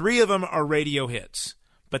where 3 of them are radio hits,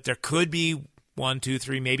 but there could be 1, 2,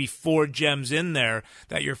 3, maybe 4 gems in there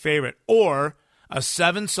that your favorite, or a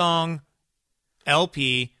 7-song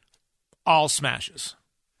LP, all smashes.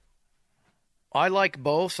 I like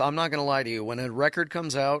both. I'm not going to lie to you. When a record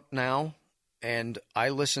comes out now and I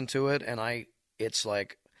listen to it and it's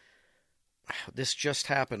like, this just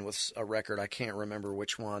happened with a record. I can't remember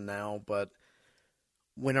which one now, but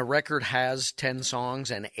when a record has 10 songs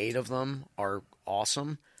and 8 of them are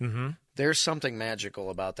awesome, there's something magical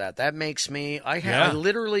about that. That makes me, I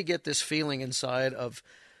literally get this feeling inside of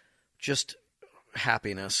just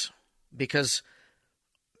happiness, because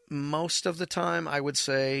most of the time I would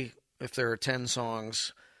say, if there are 10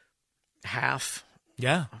 songs, half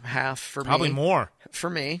for me. Probably more. For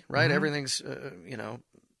me, right? Everything's,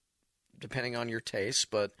 depending on your taste.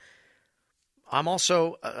 But I'm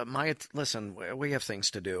also, listen, we have things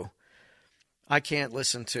to do. I can't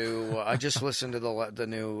listen to, I just listened to the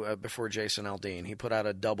new, before Jason Aldean. He put out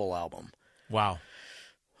a double album. Wow.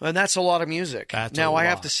 And that's a lot of music. Now, I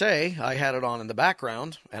have to say, I had it on in the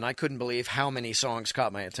background, and I couldn't believe how many songs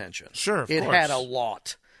caught my attention. Sure, of course. It had a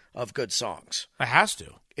lot of good songs. It has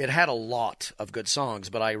to. It had a lot of good songs,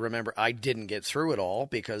 but I remember I didn't get through it all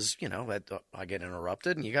because, I get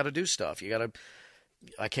interrupted and you got to do stuff.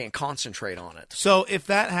 I can't concentrate on it. So if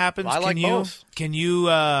that happens, both. Can you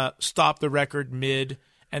stop the record mid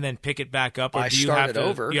and then pick it back up, or I do you have to?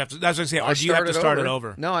 over. You have to. That's what I say. Or do you have to start it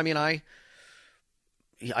over? No, I mean I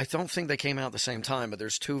don't think they came out at the same time, but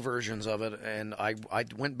there's 2 versions of it, and I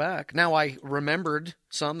went back. Now I remembered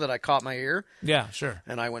some that I caught my ear. Yeah, sure.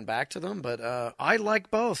 And I went back to them, but I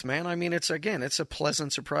like both, man. I mean, it's a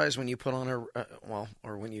pleasant surprise when you put on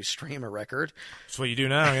or when you stream a record. That's what you do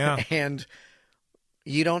now, yeah. And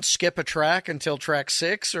you don't skip a track until track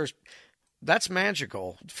 6, or that's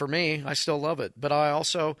magical for me. I still love it, but I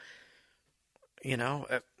also,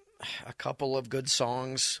 a couple of good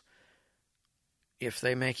songs, if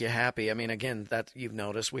they make you happy. I mean, again, that you've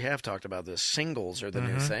noticed, we have talked about this. Singles are the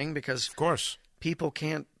new thing because, of course, people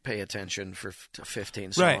can't pay attention for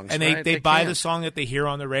 15 songs. Right, and they buy the song that they hear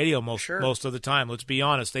on the radio most of the time. Let's be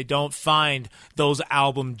honest. They don't find those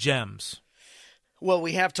album gems. Well,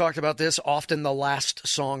 we have talked about this. Often the last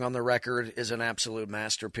song on the record is an absolute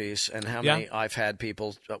masterpiece. And how many I've had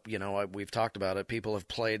people, we've talked about it. People have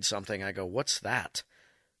played something. I go, what's that?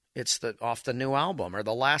 It's off the new album or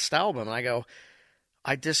the last album. And I go,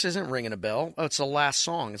 this isn't ringing a bell. Oh, it's the last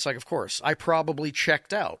song. It's like, of course, I probably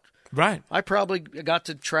checked out. Right. I probably got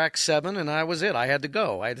to track 7 and I was it. I had to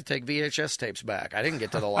go. I had to take VHS tapes back. I didn't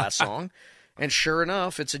get to the last song. And sure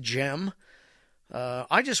enough, it's a gem.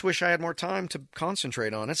 I just wish I had more time to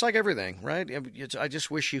concentrate on. It's like everything, right? I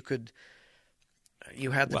just wish you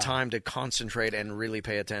had the time to concentrate and really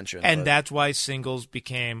pay attention. And that's why singles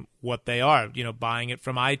became what they are. Buying it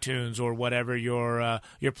from iTunes or whatever your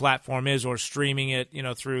platform is, or streaming it,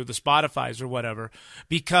 through the Spotifys or whatever.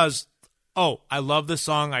 Because, I love this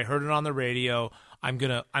song. I heard it on the radio. I'm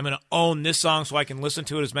gonna own this song so I can listen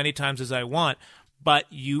to it as many times as I want. But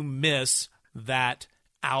you miss that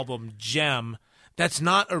album gem. That's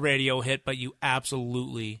not a radio hit, but you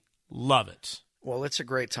absolutely love it. Well, it's a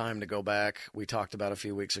great time to go back. We talked about a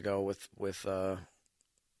few weeks ago with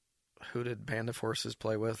who did Band of Horses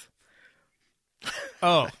play with?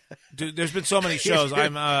 Oh, dude, there's been so many shows.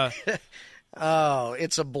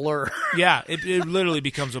 It's a blur. Yeah, it literally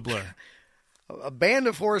becomes a blur. A Band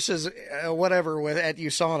of Horses, whatever, at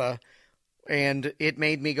USANA, and it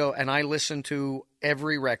made me go, and I listened to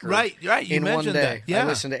every record. Right. You in one day. That. Yeah. I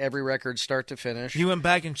listened to every record start to finish. You went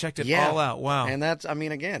back and checked it all out. Wow. And that's,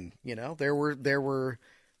 again, there were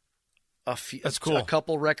a few, that's cool. A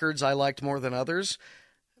couple records I liked more than others,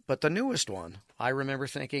 but the newest one, I remember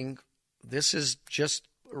thinking, this is just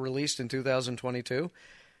released in 2022,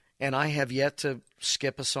 and I have yet to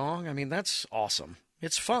skip a song. I mean, that's awesome.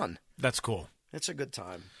 It's fun. That's cool. It's a good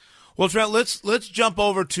time. Well, Trent, let's jump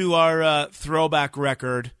over to our throwback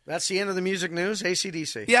record. That's the end of the music news,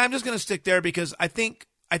 AC/DC. Yeah, I'm just going to stick there because I think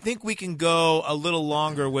we can go a little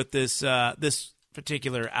longer with this this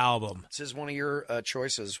particular album. This is one of your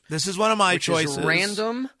choices. This is one of my choices. Is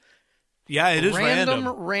random. Yeah, it is random.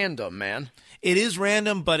 Random, man. It is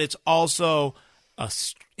random, but it's also a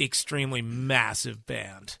extremely massive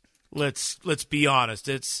band. Let's be honest.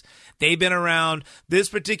 They've been around. This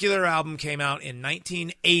particular album came out in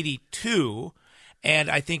 1982, and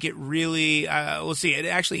I think it really it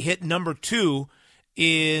actually hit number 2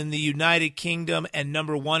 in the United Kingdom and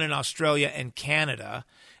number 1 in Australia and Canada.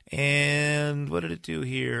 And what did it do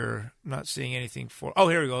here? I'm not seeing anything for. Oh,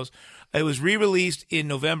 here it goes. It was re-released in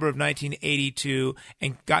November of 1982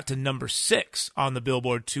 and got to number 6 on the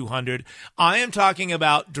Billboard 200. I am talking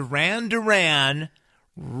about Duran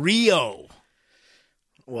Rio.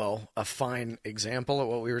 Well, a fine example of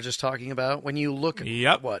what we were just talking about. When you look at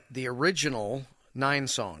the original 9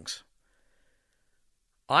 songs,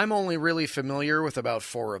 I'm only really familiar with about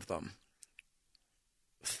 4 of them.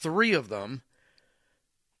 3 of them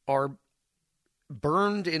are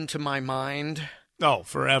burned into my mind. Oh,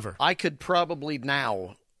 forever. I could probably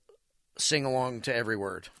now sing along to every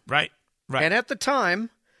word. Right. And at the time,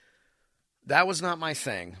 that was not my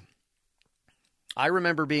thing. I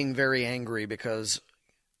remember being very angry because,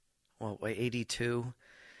 82?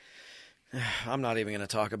 I'm not even going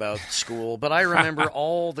to talk about school, but I remember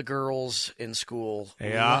all the girls in school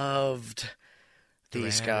loved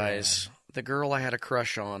these guys. The girl I had a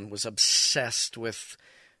crush on was obsessed with,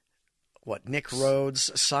 Nick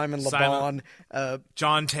Rhodes, Simon Le Bon,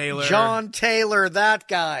 John Taylor. John Taylor, that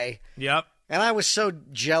guy. Yep. And I was so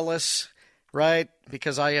jealous. Right,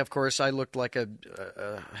 because I looked like we were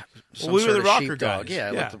the rocker sheepdog. guys. Yeah,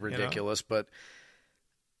 I looked ridiculous,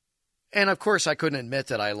 and of course I couldn't admit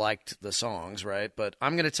that I liked the songs, right? But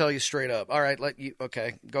I'm going to tell you straight up. All right,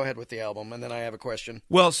 go ahead with the album, and then I have a question.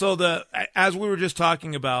 Well, so as we were just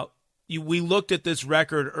talking about, we looked at this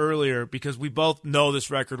record earlier because we both know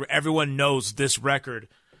this record. Everyone knows this record.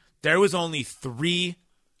 There was only 3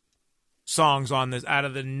 songs on this out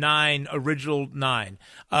of the original 9.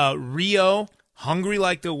 Rio, Hungry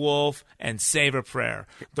Like the Wolf, and Save a Prayer.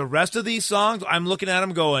 The rest of these songs, I'm looking at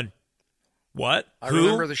them going, what? I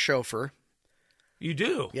remember The Chauffeur. You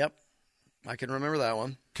do? Yep. I can remember that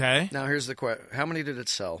one. Okay. Now here's the question. How many did it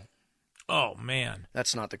sell? Oh, man.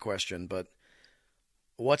 That's not the question, but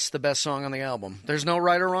what's the best song on the album? There's no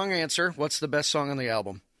right or wrong answer. What's the best song on the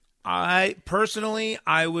album? I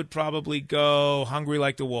would probably go Hungry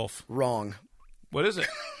Like the Wolf. Wrong. What is it?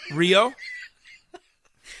 Rio?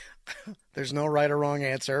 There's no right or wrong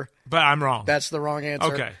answer. But I'm wrong. That's the wrong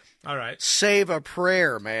answer. Okay. All right. Save a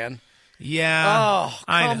Prayer, man. Yeah. Oh,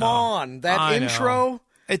 come on. That intro.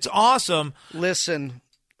 It's awesome. Listen,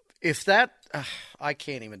 if that... I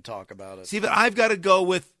can't even talk about it. See, but I've got to go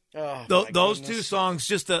with those goodness. two songs.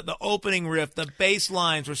 Just the opening riff, the bass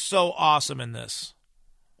lines were so awesome in this.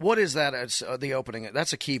 What is that? It's, the opening.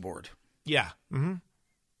 That's a keyboard. Yeah. Mm-hmm.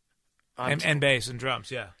 And bass and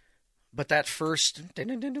drums, yeah. But that first... Oh, that's yeah,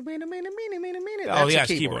 a it's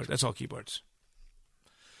keyboard. That's all keyboards.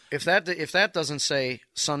 If that doesn't say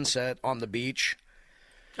Sunset on the Beach...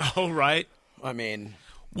 Oh, right. I mean...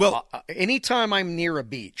 Well, anytime I'm near a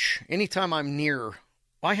beach, I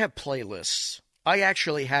have playlists. I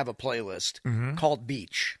actually have a playlist called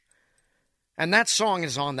Beach. And that song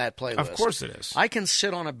is on that playlist. Of course it is. I can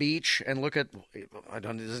sit on a beach and look at, it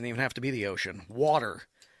doesn't even have to be the ocean, water,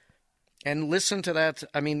 and listen to that.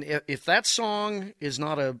 I mean, if that song is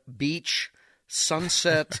not a beach,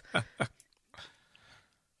 sunset,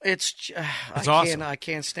 it's awesome. I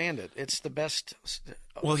can't stand it. It's the best.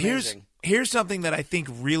 Well, amazing. here's something that I think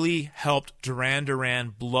really helped Duran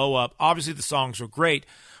Duran blow up. Obviously, the songs were great,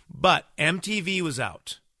 but MTV was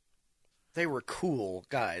out. They were cool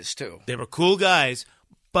guys, too. They were cool guys,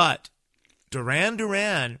 but Duran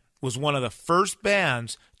Duran was one of the first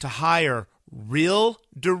bands to hire real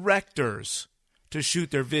directors to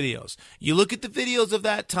shoot their videos. You look at the videos of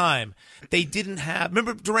that time, they didn't have...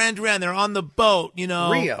 Remember Duran Duran, they're on the boat,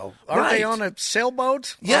 Rio. Aren't they on a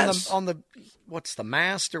sailboat? Yes. On the what's the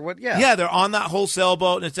mast or what? Yeah. Yeah, they're on that whole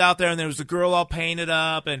sailboat, and it's out there, and there's the girl all painted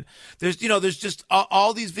up, and there's just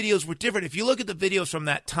all these videos were different. If you look at the videos from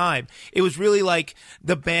that time, it was really like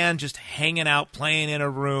the band just hanging out, playing in a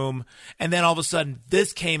room, and then all of a sudden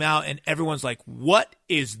this came out, and everyone's like, what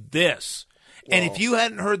is this? Whoa. And if you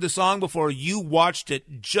hadn't heard the song before, you watched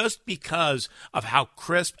it just because of how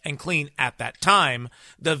crisp and clean at that time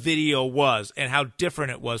the video was and how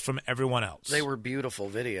different it was from everyone else. They were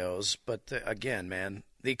beautiful videos, but again, man,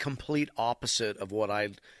 the complete opposite of what I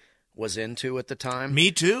was into at the time.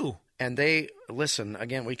 Me too. And listen,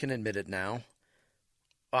 again, we can admit it now.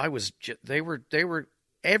 They were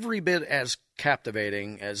every bit as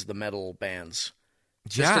captivating as the metal bands.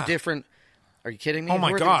 Just a different... Are you kidding me? Oh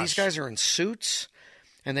my gosh! These guys are in suits,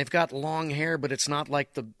 and they've got long hair, but it's not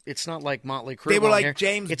like Motley Crue. They were like hair.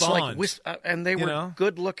 James it's Bond, and they were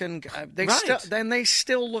good looking. They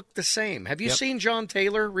still look the same. Have you seen John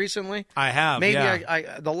Taylor recently? I have. Maybe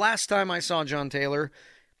yeah. The last time I saw John Taylor,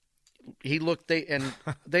 they looked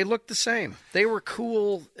the same. They were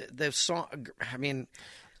cool. The song. I mean.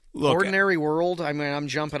 Look, Ordinary World. I mean, I'm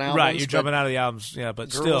jumping out. Right, you're jumping out of the albums. Yeah, but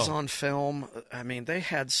Girls still. on Film. I mean, they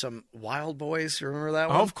had some Wild Boys. Remember that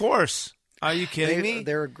one? Oh, of course. Are you kidding me?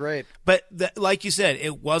 They're great. But like you said,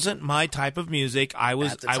 it wasn't my type of music. I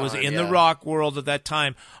was in the rock world at that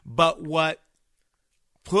time. But what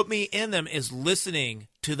put me in them is listening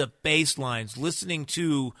to the bass lines, listening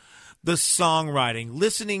to the songwriting,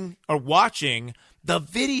 listening or watching the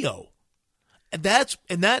video. And that's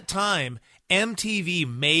in that time. MTV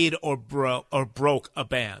made or broke a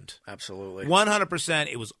band. Absolutely.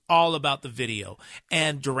 100%. It was all about the video.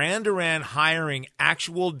 And Duran Duran hiring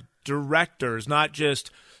actual directors, not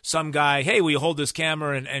just some guy, hey, will you hold this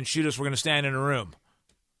camera and shoot us? We're going to stand in a room.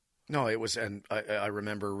 No, it was, and I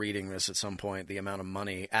remember reading this at some point, the amount of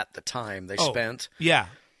money at the time they spent. Yeah.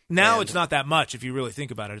 Now it's not that much if you really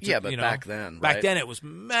think about it. But back then, right? Back then it was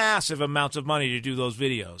massive amounts of money to do those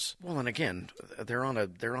videos. Well, and again, they're on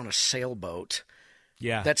a sailboat.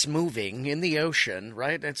 Yeah, that's moving in the ocean,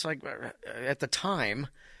 right? It's like at the time,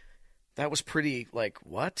 that was pretty like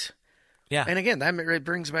what? Yeah, and again, it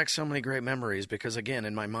brings back so many great memories because again,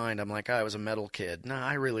 in my mind, I'm like, I was a metal kid. No,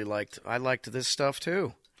 I liked this stuff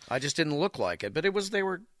too. I just didn't look like it, but they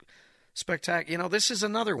were spectacular. This is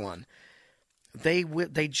another one. They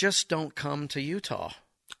just don't come to Utah.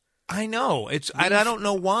 I know. I don't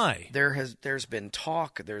know why. There's been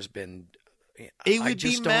talk. There's been. It would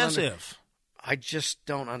be massive. I just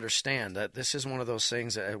don't understand that. This is one of those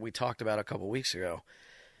things that we talked about a couple weeks ago.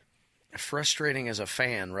 Frustrating as a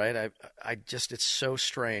fan, right? It's so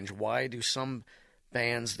strange. Why do some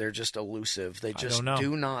bands, they're just elusive. They just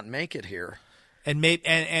do not make it here. And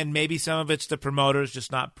maybe some of it's the promoters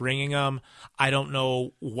just not bringing them. I don't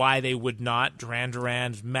know why they would not.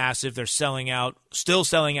 Duran's massive. They're still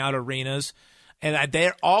selling out arenas. And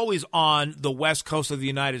they're always on the west coast of the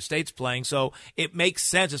United States playing, so it makes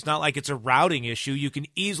sense. It's not like it's a routing issue. You can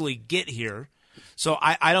easily get here. So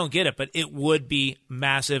I don't get it, but it would be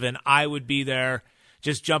massive, and I would be there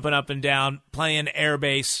just jumping up and down, playing air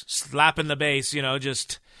bass, slapping the bass,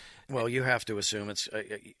 just... Well, you have to assume it's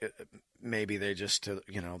maybe they just,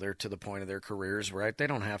 they're to the point of their careers, right? They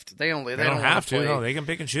don't have to. They don't have to. No, they can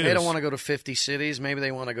pick and choose. They don't want to go to 50 cities. Maybe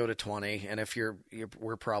they want to go to 20. And if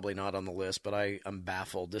we're probably not on the list, but I'm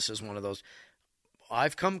baffled. This is one of those.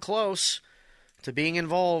 I've come close to being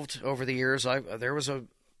involved over the years.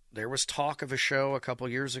 There was talk of a show a couple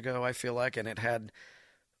years ago, I feel like, and it had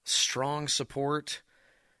strong support.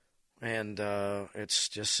 And it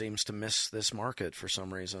just seems to miss this market for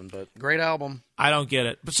some reason. But great album. I don't get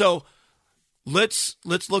it. But so let's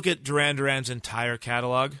look at Duran's entire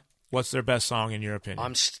catalog. What's their best song in your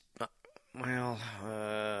opinion?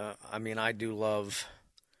 I do love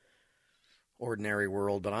Ordinary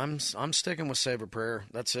World, but I'm sticking with Save a Prayer.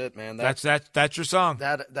 That's it, man. That's your song.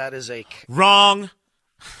 That is wrong.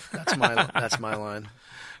 That's my line.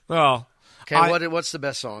 Well, okay. What's the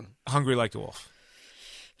best song? Hungry Like the Wolf.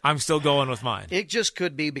 I'm still going with mine. It just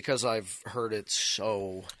could be because I've heard it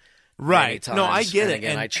so many times. No, I get and it.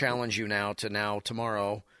 Again, I challenge you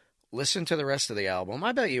tomorrow, listen to the rest of the album.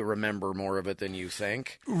 I bet you remember more of it than you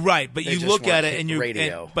think. Right, but you look at it and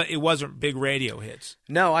radio. But it wasn't big radio hits.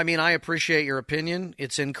 No, I appreciate your opinion.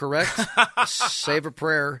 It's incorrect. Save a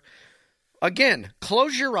Prayer. Again,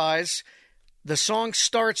 close your eyes. The song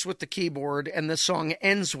starts with the keyboard, and the song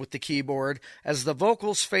ends with the keyboard as the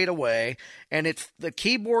vocals fade away, and the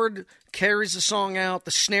keyboard carries the song out,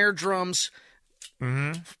 the snare drums,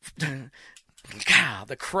 the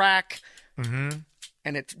crack, and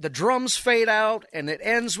the drums fade out, and it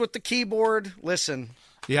ends with the keyboard. Listen.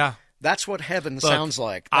 Yeah. That's what heaven sounds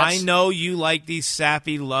like. I know you like these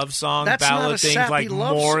sappy love song ballad things like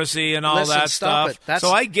Morrissey and all that stuff. So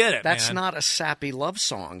I get it, That's not a sappy love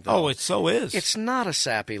song, though. Oh, it so is. It's not a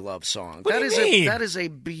sappy love song. What do you mean? That is a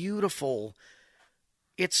beautiful...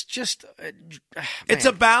 It's just... it's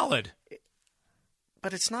a ballad.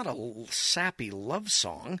 But it's not a sappy love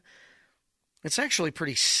song. It's actually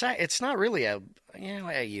pretty sad. It's not really a...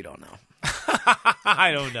 you don't know.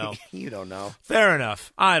 I don't know. You don't know. Fair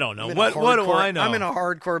enough. I don't know. What do I know? I'm in a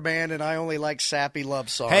hardcore band, and I only like sappy love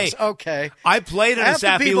songs. Hey, okay. I played in a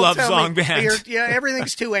sappy love song band.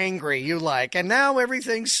 Everything's too angry, you like. And now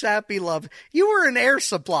everything's sappy love. You were in Air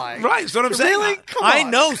Supply. Right, that's what I'm saying. Really? Come on. I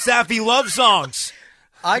know sappy love songs.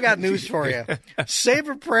 I got news for you. Save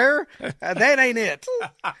a Prayer, that ain't it.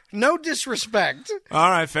 No disrespect.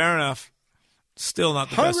 All right, fair enough. Still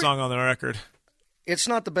not the best song on the record. It's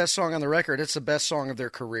not the best song on the record. It's the best song of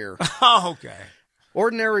their career. Oh, okay.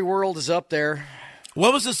 Ordinary World is up there.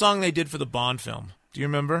 What was the song they did for the Bond film? Do you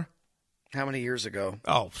remember? How many years ago?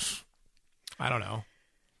 Oh, I don't know.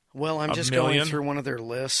 Well, I'm just going through one of their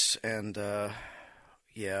lists, and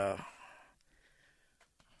yeah.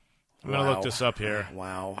 I'm going to look this up here.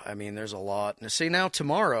 Wow. There's a lot. Now, see, now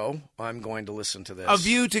tomorrow I'm going to listen to this. A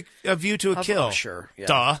View to a Kill. Oh, sure. Yeah.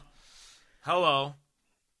 Duh. Hello.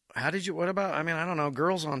 What about, I don't know,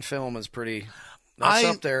 Girls on Film is that's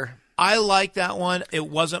up there. I like that one. It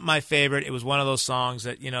wasn't my favorite. It was one of those songs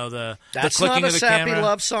that, That's the clicking not of the sappy camera.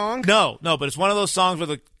 love song? No, but it's one of those songs where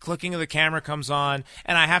the clicking of the camera comes on,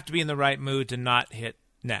 and I have to be in the right mood to not hit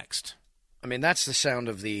next. That's the sound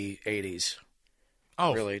of the 80s.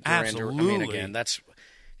 Oh, really, absolutely. Again,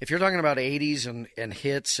 if you're talking about 80s and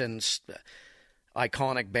hits and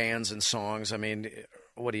iconic bands and songs, Duran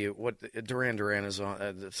is on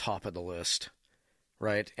the top of the list,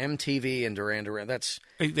 right? MTV and Duran,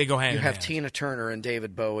 they go hand in hand. You have Tina Turner and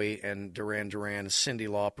David Bowie and Duran, Cyndi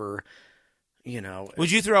Lauper,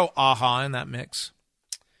 Would you throw A-ha in that mix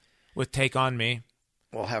with Take On Me?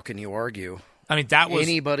 Well, how can you argue? That was...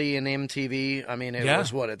 Anybody in MTV,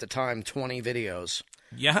 it was, at the time, 20 videos.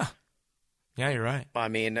 Yeah. Yeah, you're right.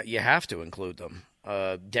 You have to include them.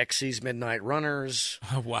 Dexy's Midnight Runners.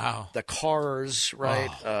 Oh, wow. The Cars, right?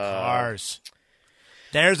 Oh, Cars.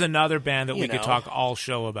 There's another band that we could talk all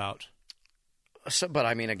show about.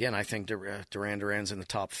 But, again, I think Duran's in the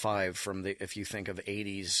top 5 if you think of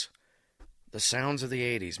 80s, the sounds of the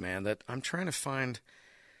 80s, man. That I'm trying to find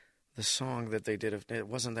the song that they did. It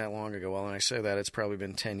wasn't that long ago. Well, when I say that, it's probably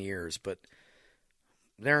been 10 years, but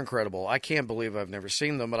they're incredible. I can't believe I've never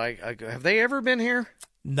seen them, but have they ever been here?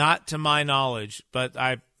 Not to my knowledge, but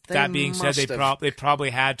That being said, they probably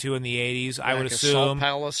had to in the 80s. I would assume. Salt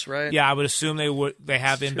Palace, right? Yeah, I would assume they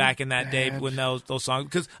have been back in that day when those songs.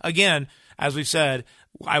 Because again, as we've said,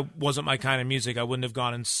 I wasn't my kind of music. I wouldn't have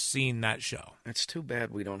gone and seen that show. It's too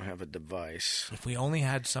bad we don't have a device. If we only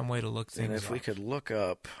had some way to look things up. And if we could look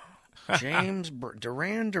up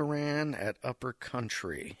Duran at Upper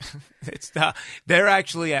Country. They're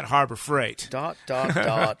actually at Harbor Freight. ...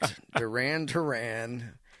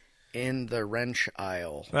 Duran in the Wrench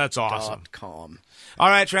Aisle. That's awesome. .com. All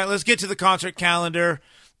right, Trent, let's get to the concert calendar.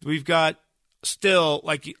 We've got still,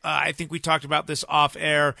 I think we talked about this off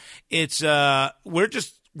air. It's we're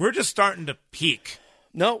just starting to peak.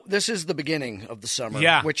 No, this is the beginning of the summer.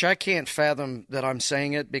 Yeah. Which I can't fathom that I'm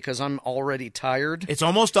saying it because I'm already tired. It's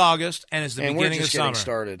almost August, and it's the beginning of summer. And we're just getting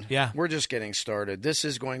started. Yeah. We're just getting started. This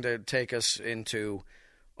is going to take us into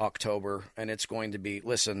October, and it's going to be,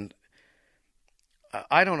 listen,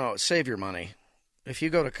 I don't know, save your money. If you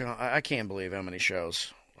go to, I can't believe how many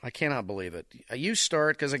shows. I cannot believe it. You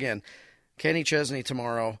start, because again, Kenny Chesney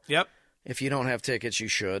tomorrow. Yep. If you don't have tickets, you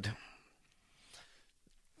should.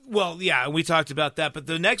 Well, yeah, we talked about that. But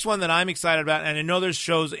the next one that I'm excited about, and I know there's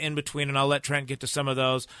shows in between, and I'll let Trent get to some of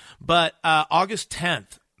those, but August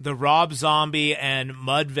 10th, the Rob Zombie and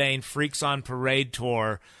Mudvayne Freaks on Parade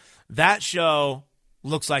tour. That show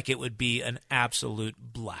looks like it would be an absolute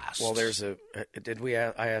blast. Well,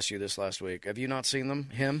 I asked you this last week. Have you not seen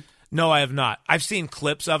him? No, I have not. I've seen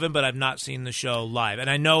clips of him, but I've not seen the show live. And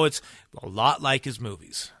I know it's a lot like his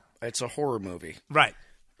movies. It's a horror movie. Right.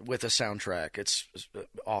 With a soundtrack. It's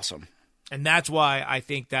awesome. And that's why I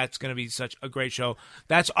think that's going to be such a great show.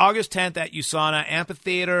 That's August 10th at USANA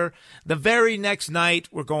Amphitheater. The very next night,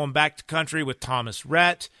 we're going back to country with Thomas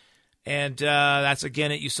Rhett. And that's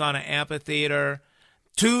again at USANA Amphitheater.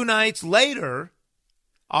 2 nights later,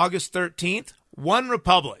 August 13th, One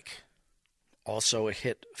Republic. Also a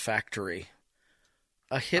hit factory.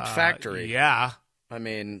 A hit factory. Yeah. I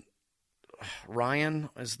mean, Ryan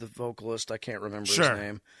is the vocalist. I can't remember his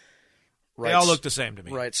name. They all look the same to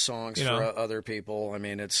me. Writes songs for other people. I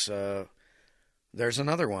mean, it's there's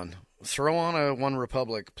another one. Throw on a One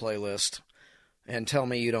Republic playlist and tell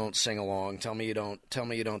me you don't sing along. Tell me you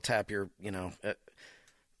don't tap your,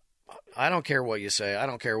 I don't care what you say. I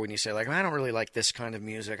don't care when you say, I don't really like this kind of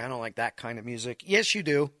music. I don't like that kind of music. Yes, you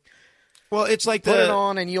do. Well, it's like Put it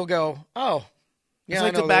on and you'll go, oh, yeah, it's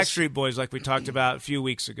like the Backstreet Boys like we talked about a few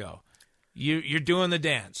weeks ago. You're doing the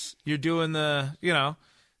dance. You're doing the,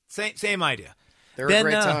 same idea. They're a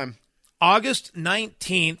great time. August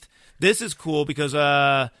 19th, this is cool because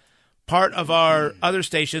part of our other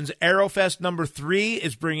stations, Aerofest number 3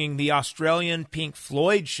 is bringing the Australian Pink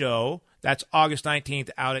Floyd show. That's August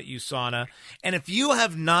 19th out at USANA. And if you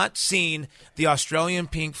have not seen the Australian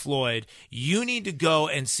Pink Floyd, you need to go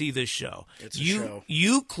and see this show. It's a show.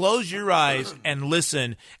 You close your eyes and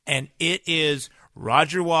listen, and it is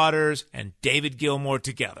Roger Waters and David Gilmour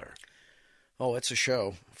together. Oh, it's a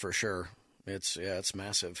show for sure. It's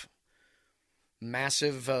massive.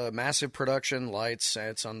 Massive production, lights.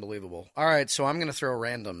 It's unbelievable. All right, so I'm going to throw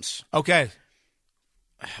randoms. Okay.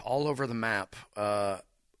 All over the map.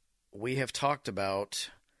 We have talked about,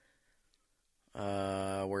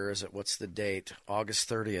 where is it? What's the date? August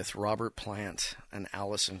 30th, Robert Plant and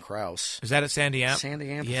Alison Krauss. Is that at Sandy Amp?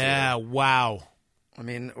 Sandy Amp. Yeah, wow. I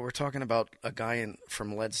mean, we're talking about a guy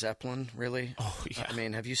from Led Zeppelin, really? Oh, yeah. I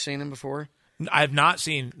mean, have you seen him before? I've not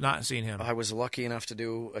seen him. I was lucky enough to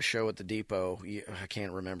do a show at the Depot. I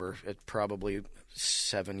can't remember. It probably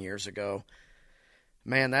 7 years ago.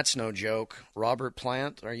 Man, that's no joke. Robert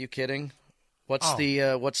Plant, are you kidding? What's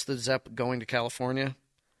the Zepp Going to California?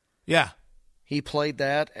 Yeah. He played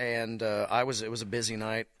that, and it was a busy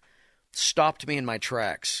night. Stopped me in my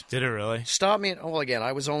tracks. Did it really? Stopped me. Well, again,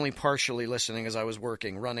 I was only partially listening as I was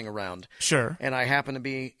working, running around. Sure. And I happened to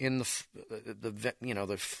be in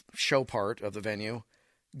the show part of the venue.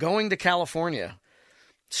 Going to California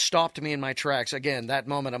stopped me in my tracks. Again, that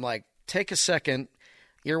moment, I'm like, take a second.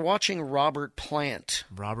 You're watching Robert Plant.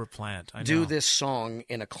 I know. Do this song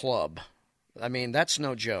in a club. I mean, that's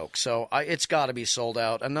no joke. So it's got to be sold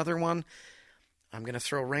out. Another one, I'm going to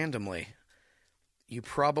throw randomly. You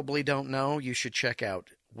probably don't know. You should check out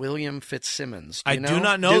William Fitzsimmons. I do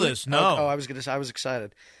not know this. No. I was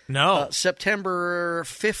excited. No. September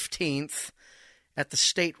 15th at the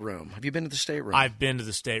State Room. Have you been to the State Room? I've been to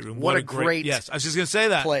the State Room. What a great yes. I was just going to say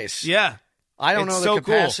that place. Yeah. I don't know the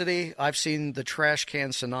capacity. Cool. I've seen the Trash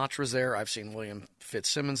Can Sinatra's there. I've seen William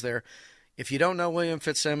Fitzsimmons there. If you don't know William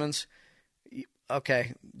Fitzsimmons,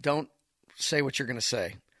 okay, don't say what you're going to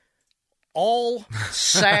say. All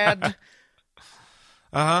sad.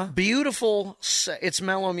 Beautiful. It's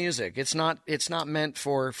mellow music. It's not meant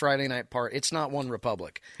for Friday night party. It's not One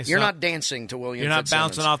Republic. You're not dancing to William You're not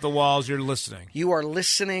Fitzsimmons. bouncing off the walls. You're listening. You are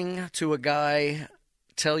listening to a guy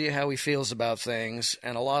tell you how he feels about things,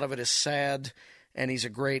 and a lot of it is sad, and he's a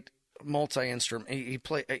great multi-instrument. He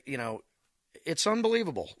play, it's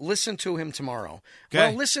unbelievable. Listen to him tomorrow. Okay.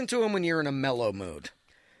 Well, listen to him when you're in a mellow mood.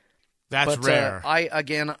 That's rare. I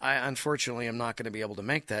unfortunately am not going to be able to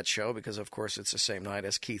make that show because, of course, it's the same night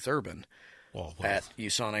as Keith Urban at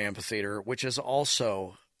USANA Amphitheater, which is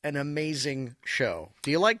also an amazing show.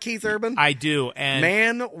 Do you like Keith Urban? I do. And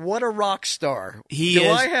man, what a rock star.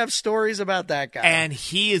 I have stories about that guy. And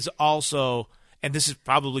he is also, and this is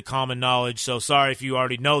probably common knowledge, so sorry if you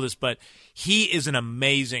already know this, but he is an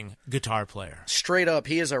amazing guitar player. Straight up,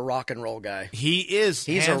 he is a rock and roll guy. He is.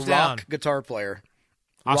 He's a rock guitar player.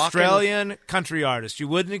 Australian country artist. You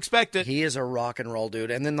wouldn't expect it. He is a rock and roll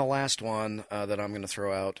dude. And then the last one that I'm going to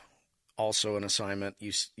throw out, also an assignment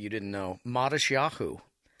you didn't know, Madish Yahoo.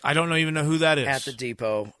 I don't even know who that is. At the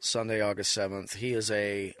Depot, Sunday, August 7th. He is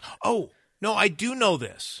a... Oh, no, I do know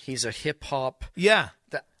this. He's a hip-hop... Yeah.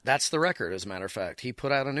 That's the record, as a matter of fact. He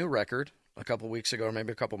put out a new record a couple weeks ago, or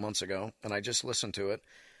maybe a couple months ago, and I just listened to it.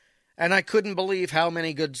 And I couldn't believe how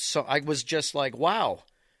many good songs... I was just like, wow.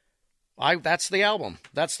 That's the album.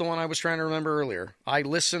 That's the one I was trying to remember earlier. I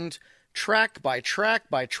listened track by track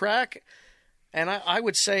by track, and I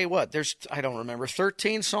would say, I don't remember,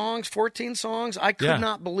 13 songs, 14 songs? I could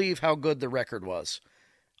not believe how good the record was.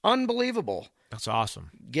 Unbelievable. That's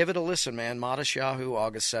awesome. Give it a listen, man. Madish Yahoo,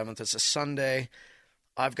 August 7th. It's a Sunday.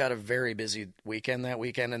 I've got a very busy weekend that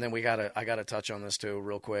weekend, and then I got to touch on this too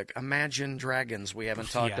real quick. Imagine Dragons we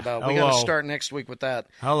haven't talked about. We got to start next week with that.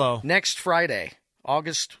 Hello. Next Friday,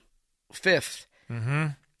 August 5th. Mm-hmm.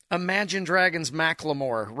 Imagine Dragons,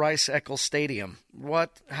 Macklemore, Rice Eccles Stadium.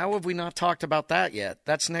 How have we not talked about that yet?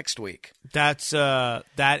 That's next week. That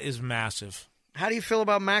is massive. How do you feel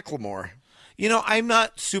about Macklemore? I'm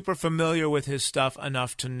not super familiar with his stuff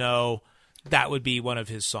enough to know that would be one of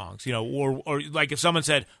his songs. Or like if someone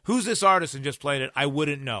said, "Who's this artist?" and just played it, I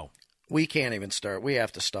wouldn't know. We can't even start. We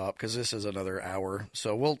have to stop because this is another hour.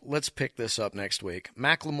 So let's pick this up next week.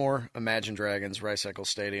 Macklemore, Imagine Dragons, Rice Eccles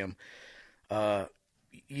Stadium.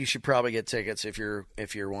 You should probably get tickets if you're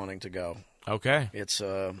wanting to go. Okay. It's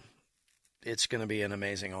going to be an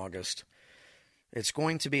amazing August. It's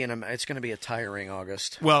going to be a tiring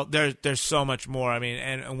August. Well, there's so much more. I mean,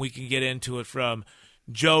 and we can get into it from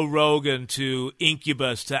Joe Rogan to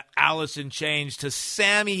Incubus to Alice in Chains to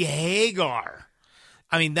Sammy Hagar.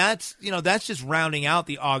 I mean, that's just rounding out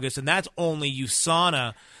the August, and that's only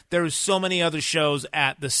USANA. There's so many other shows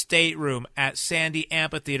at the State Room, at Sandy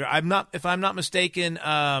Amphitheater. If I'm not mistaken,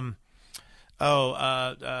 Elvis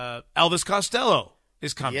Costello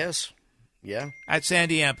is coming. Yes, yeah, at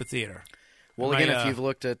Sandy Amphitheater. Well, again, if you've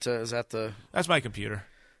looked at, That's my computer.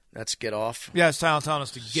 That's Get Off. Yeah, it's telling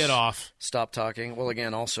us to get off. Stop talking. Well,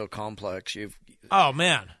 again, also Complex. Oh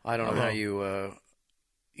man, I don't know how you.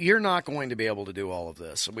 You're not going to be able to do all of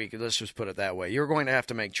this. Let's just put it that way. You're going to have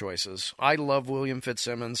to make choices. I love William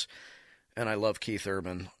Fitzsimmons, and I love Keith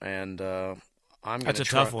Urban, and I'm going to. That's a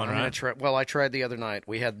tough one, right? Well, I tried the other night.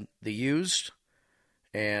 We had The Used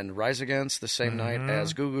and Rise Against the same night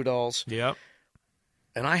as GoGo Dolls. Yep.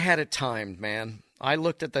 And I had it timed, man. I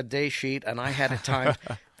looked at the day sheet, and I had it timed.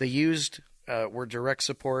 The Used were direct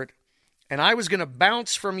support, and I was going to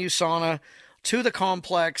bounce from USANA to the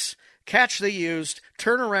Complex, catch The Used,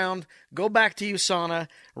 turn around, go back to USANA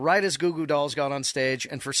right as GoGo Dolls got on stage,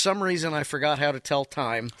 and for some reason I forgot how to tell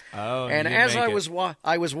time. Oh, and as I was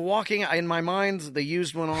walking, in my mind, The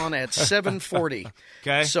Used went on at 7:40.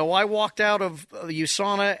 Okay. So I walked out of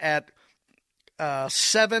USANA at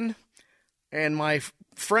 7, and my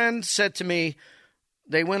friend said to me,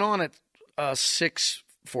 they went on at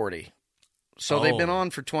 6:40. So they've been on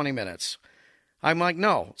for 20 minutes. I'm like,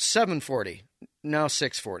 no, 7:40. No,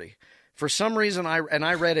 6:40. For some reason, I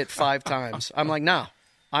read it 5 times. I'm like, no,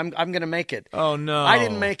 I'm going to make it. Oh, no. I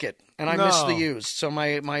didn't make it, and I missed The Used. So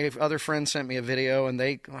my other friend sent me a video, and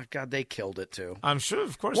they killed it, too. I'm sure,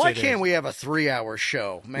 of course Why they can't did. we have a 3-hour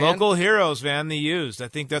show, man? Local heroes, man, The Used. I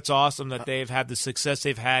think that's awesome that they've had the success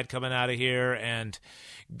they've had coming out of here, and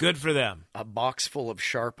good for them. A box full of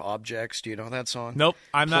sharp objects. Do you know that song? Nope,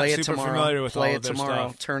 I'm not super familiar with all of their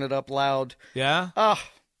stuff. Turn it up loud. Yeah? Oh,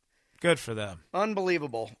 good for them.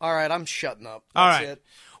 Unbelievable. All right, I'm shutting up. All That's right. it.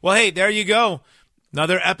 Well, hey, there you go.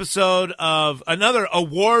 Another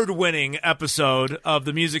award-winning episode of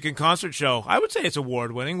the Music and Concert Show. I would say it's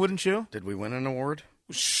award-winning, wouldn't you? Did we win an award?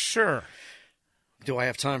 Sure. Do I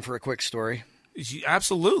have time for a quick story?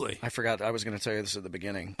 Absolutely. I forgot. I was going to tell you this at the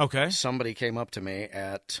beginning. Okay. Somebody came up to me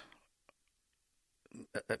it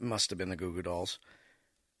must have been the Goo Goo Dolls,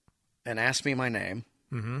 and asked me my name.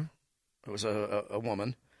 Mm-hmm. It was a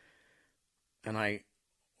woman, and I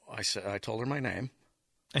told her my name.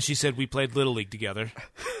 And she said we played Little League together.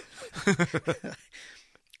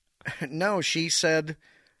 No, she said,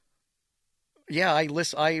 "Yeah, I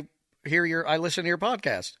listen to your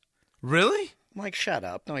podcast." Really? I'm like, shut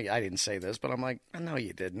up. No, I didn't say this, but I'm like, no,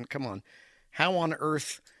 you didn't. Come on. How on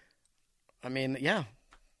earth? I mean, yeah.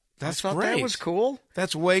 That's I thought great. That was cool.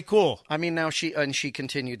 That's way cool. I mean, now she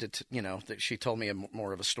continued to, that she told me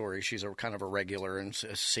more of a story. She's a kind of a regular and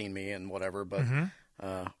has seen me and whatever, but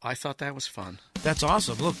I thought that was fun. That's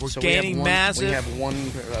awesome. Look, we're gaining massive. We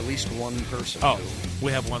have at least one person. Oh,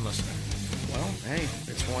 we have one listener. Well, hey,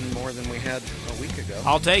 it's one more than we had a week ago.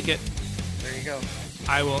 I'll take it. There you go.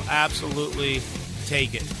 I will absolutely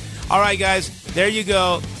take it. All right, guys, there you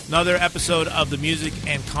go. Another episode of the Music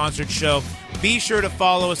and Concert Show. Be sure to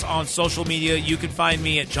follow us on social media. You can find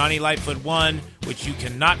me at Johnny Lightfoot1, which you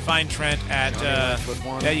cannot find Trent at.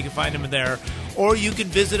 Yeah, you can find him there. Or you can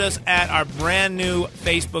visit us at our brand new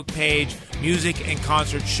Facebook page, Music and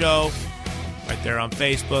Concert Show, right there on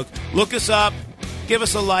Facebook. Look us up. Give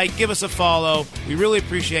us a like. Give us a follow. We really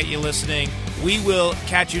appreciate you listening. We will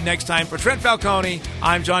catch you next time. For Trent Falcone,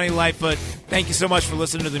 I'm Johnny Lightfoot. Thank you so much for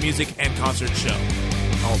listening to the Music and Concert Show.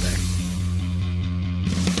 All day.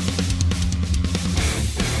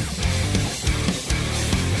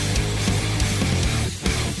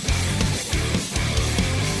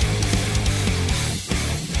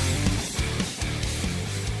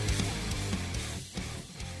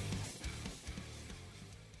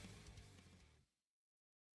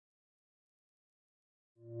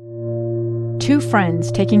 Two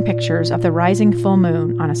friends taking pictures of the rising full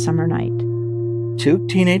moon on a summer night. Two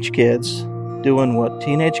teenage kids doing what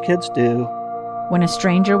teenage kids do. When a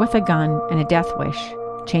stranger with a gun and a death wish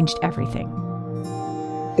changed everything.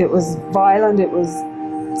 It was violent, it was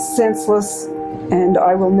senseless, and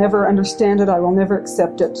I will never understand it, I will never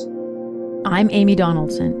accept it. I'm Amy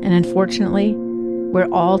Donaldson, and unfortunately, we're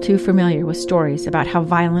all too familiar with stories about how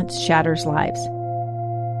violence shatters lives.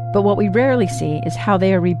 But what we rarely see is how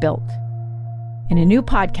they are rebuilt. In a new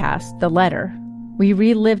podcast, The Letter, we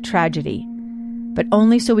relive tragedy, but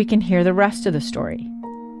only so we can hear the rest of the story.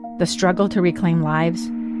 The struggle to reclaim lives,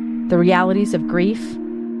 the realities of grief,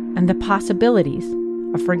 and the possibilities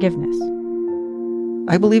of forgiveness.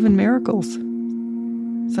 I believe in miracles.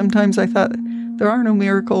 Sometimes I thought, there are no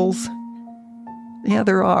miracles. Yeah,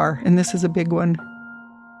 there are, and this is a big one.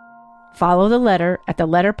 Follow The Letter at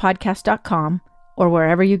theletterpodcast.com or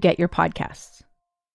wherever you get your podcasts.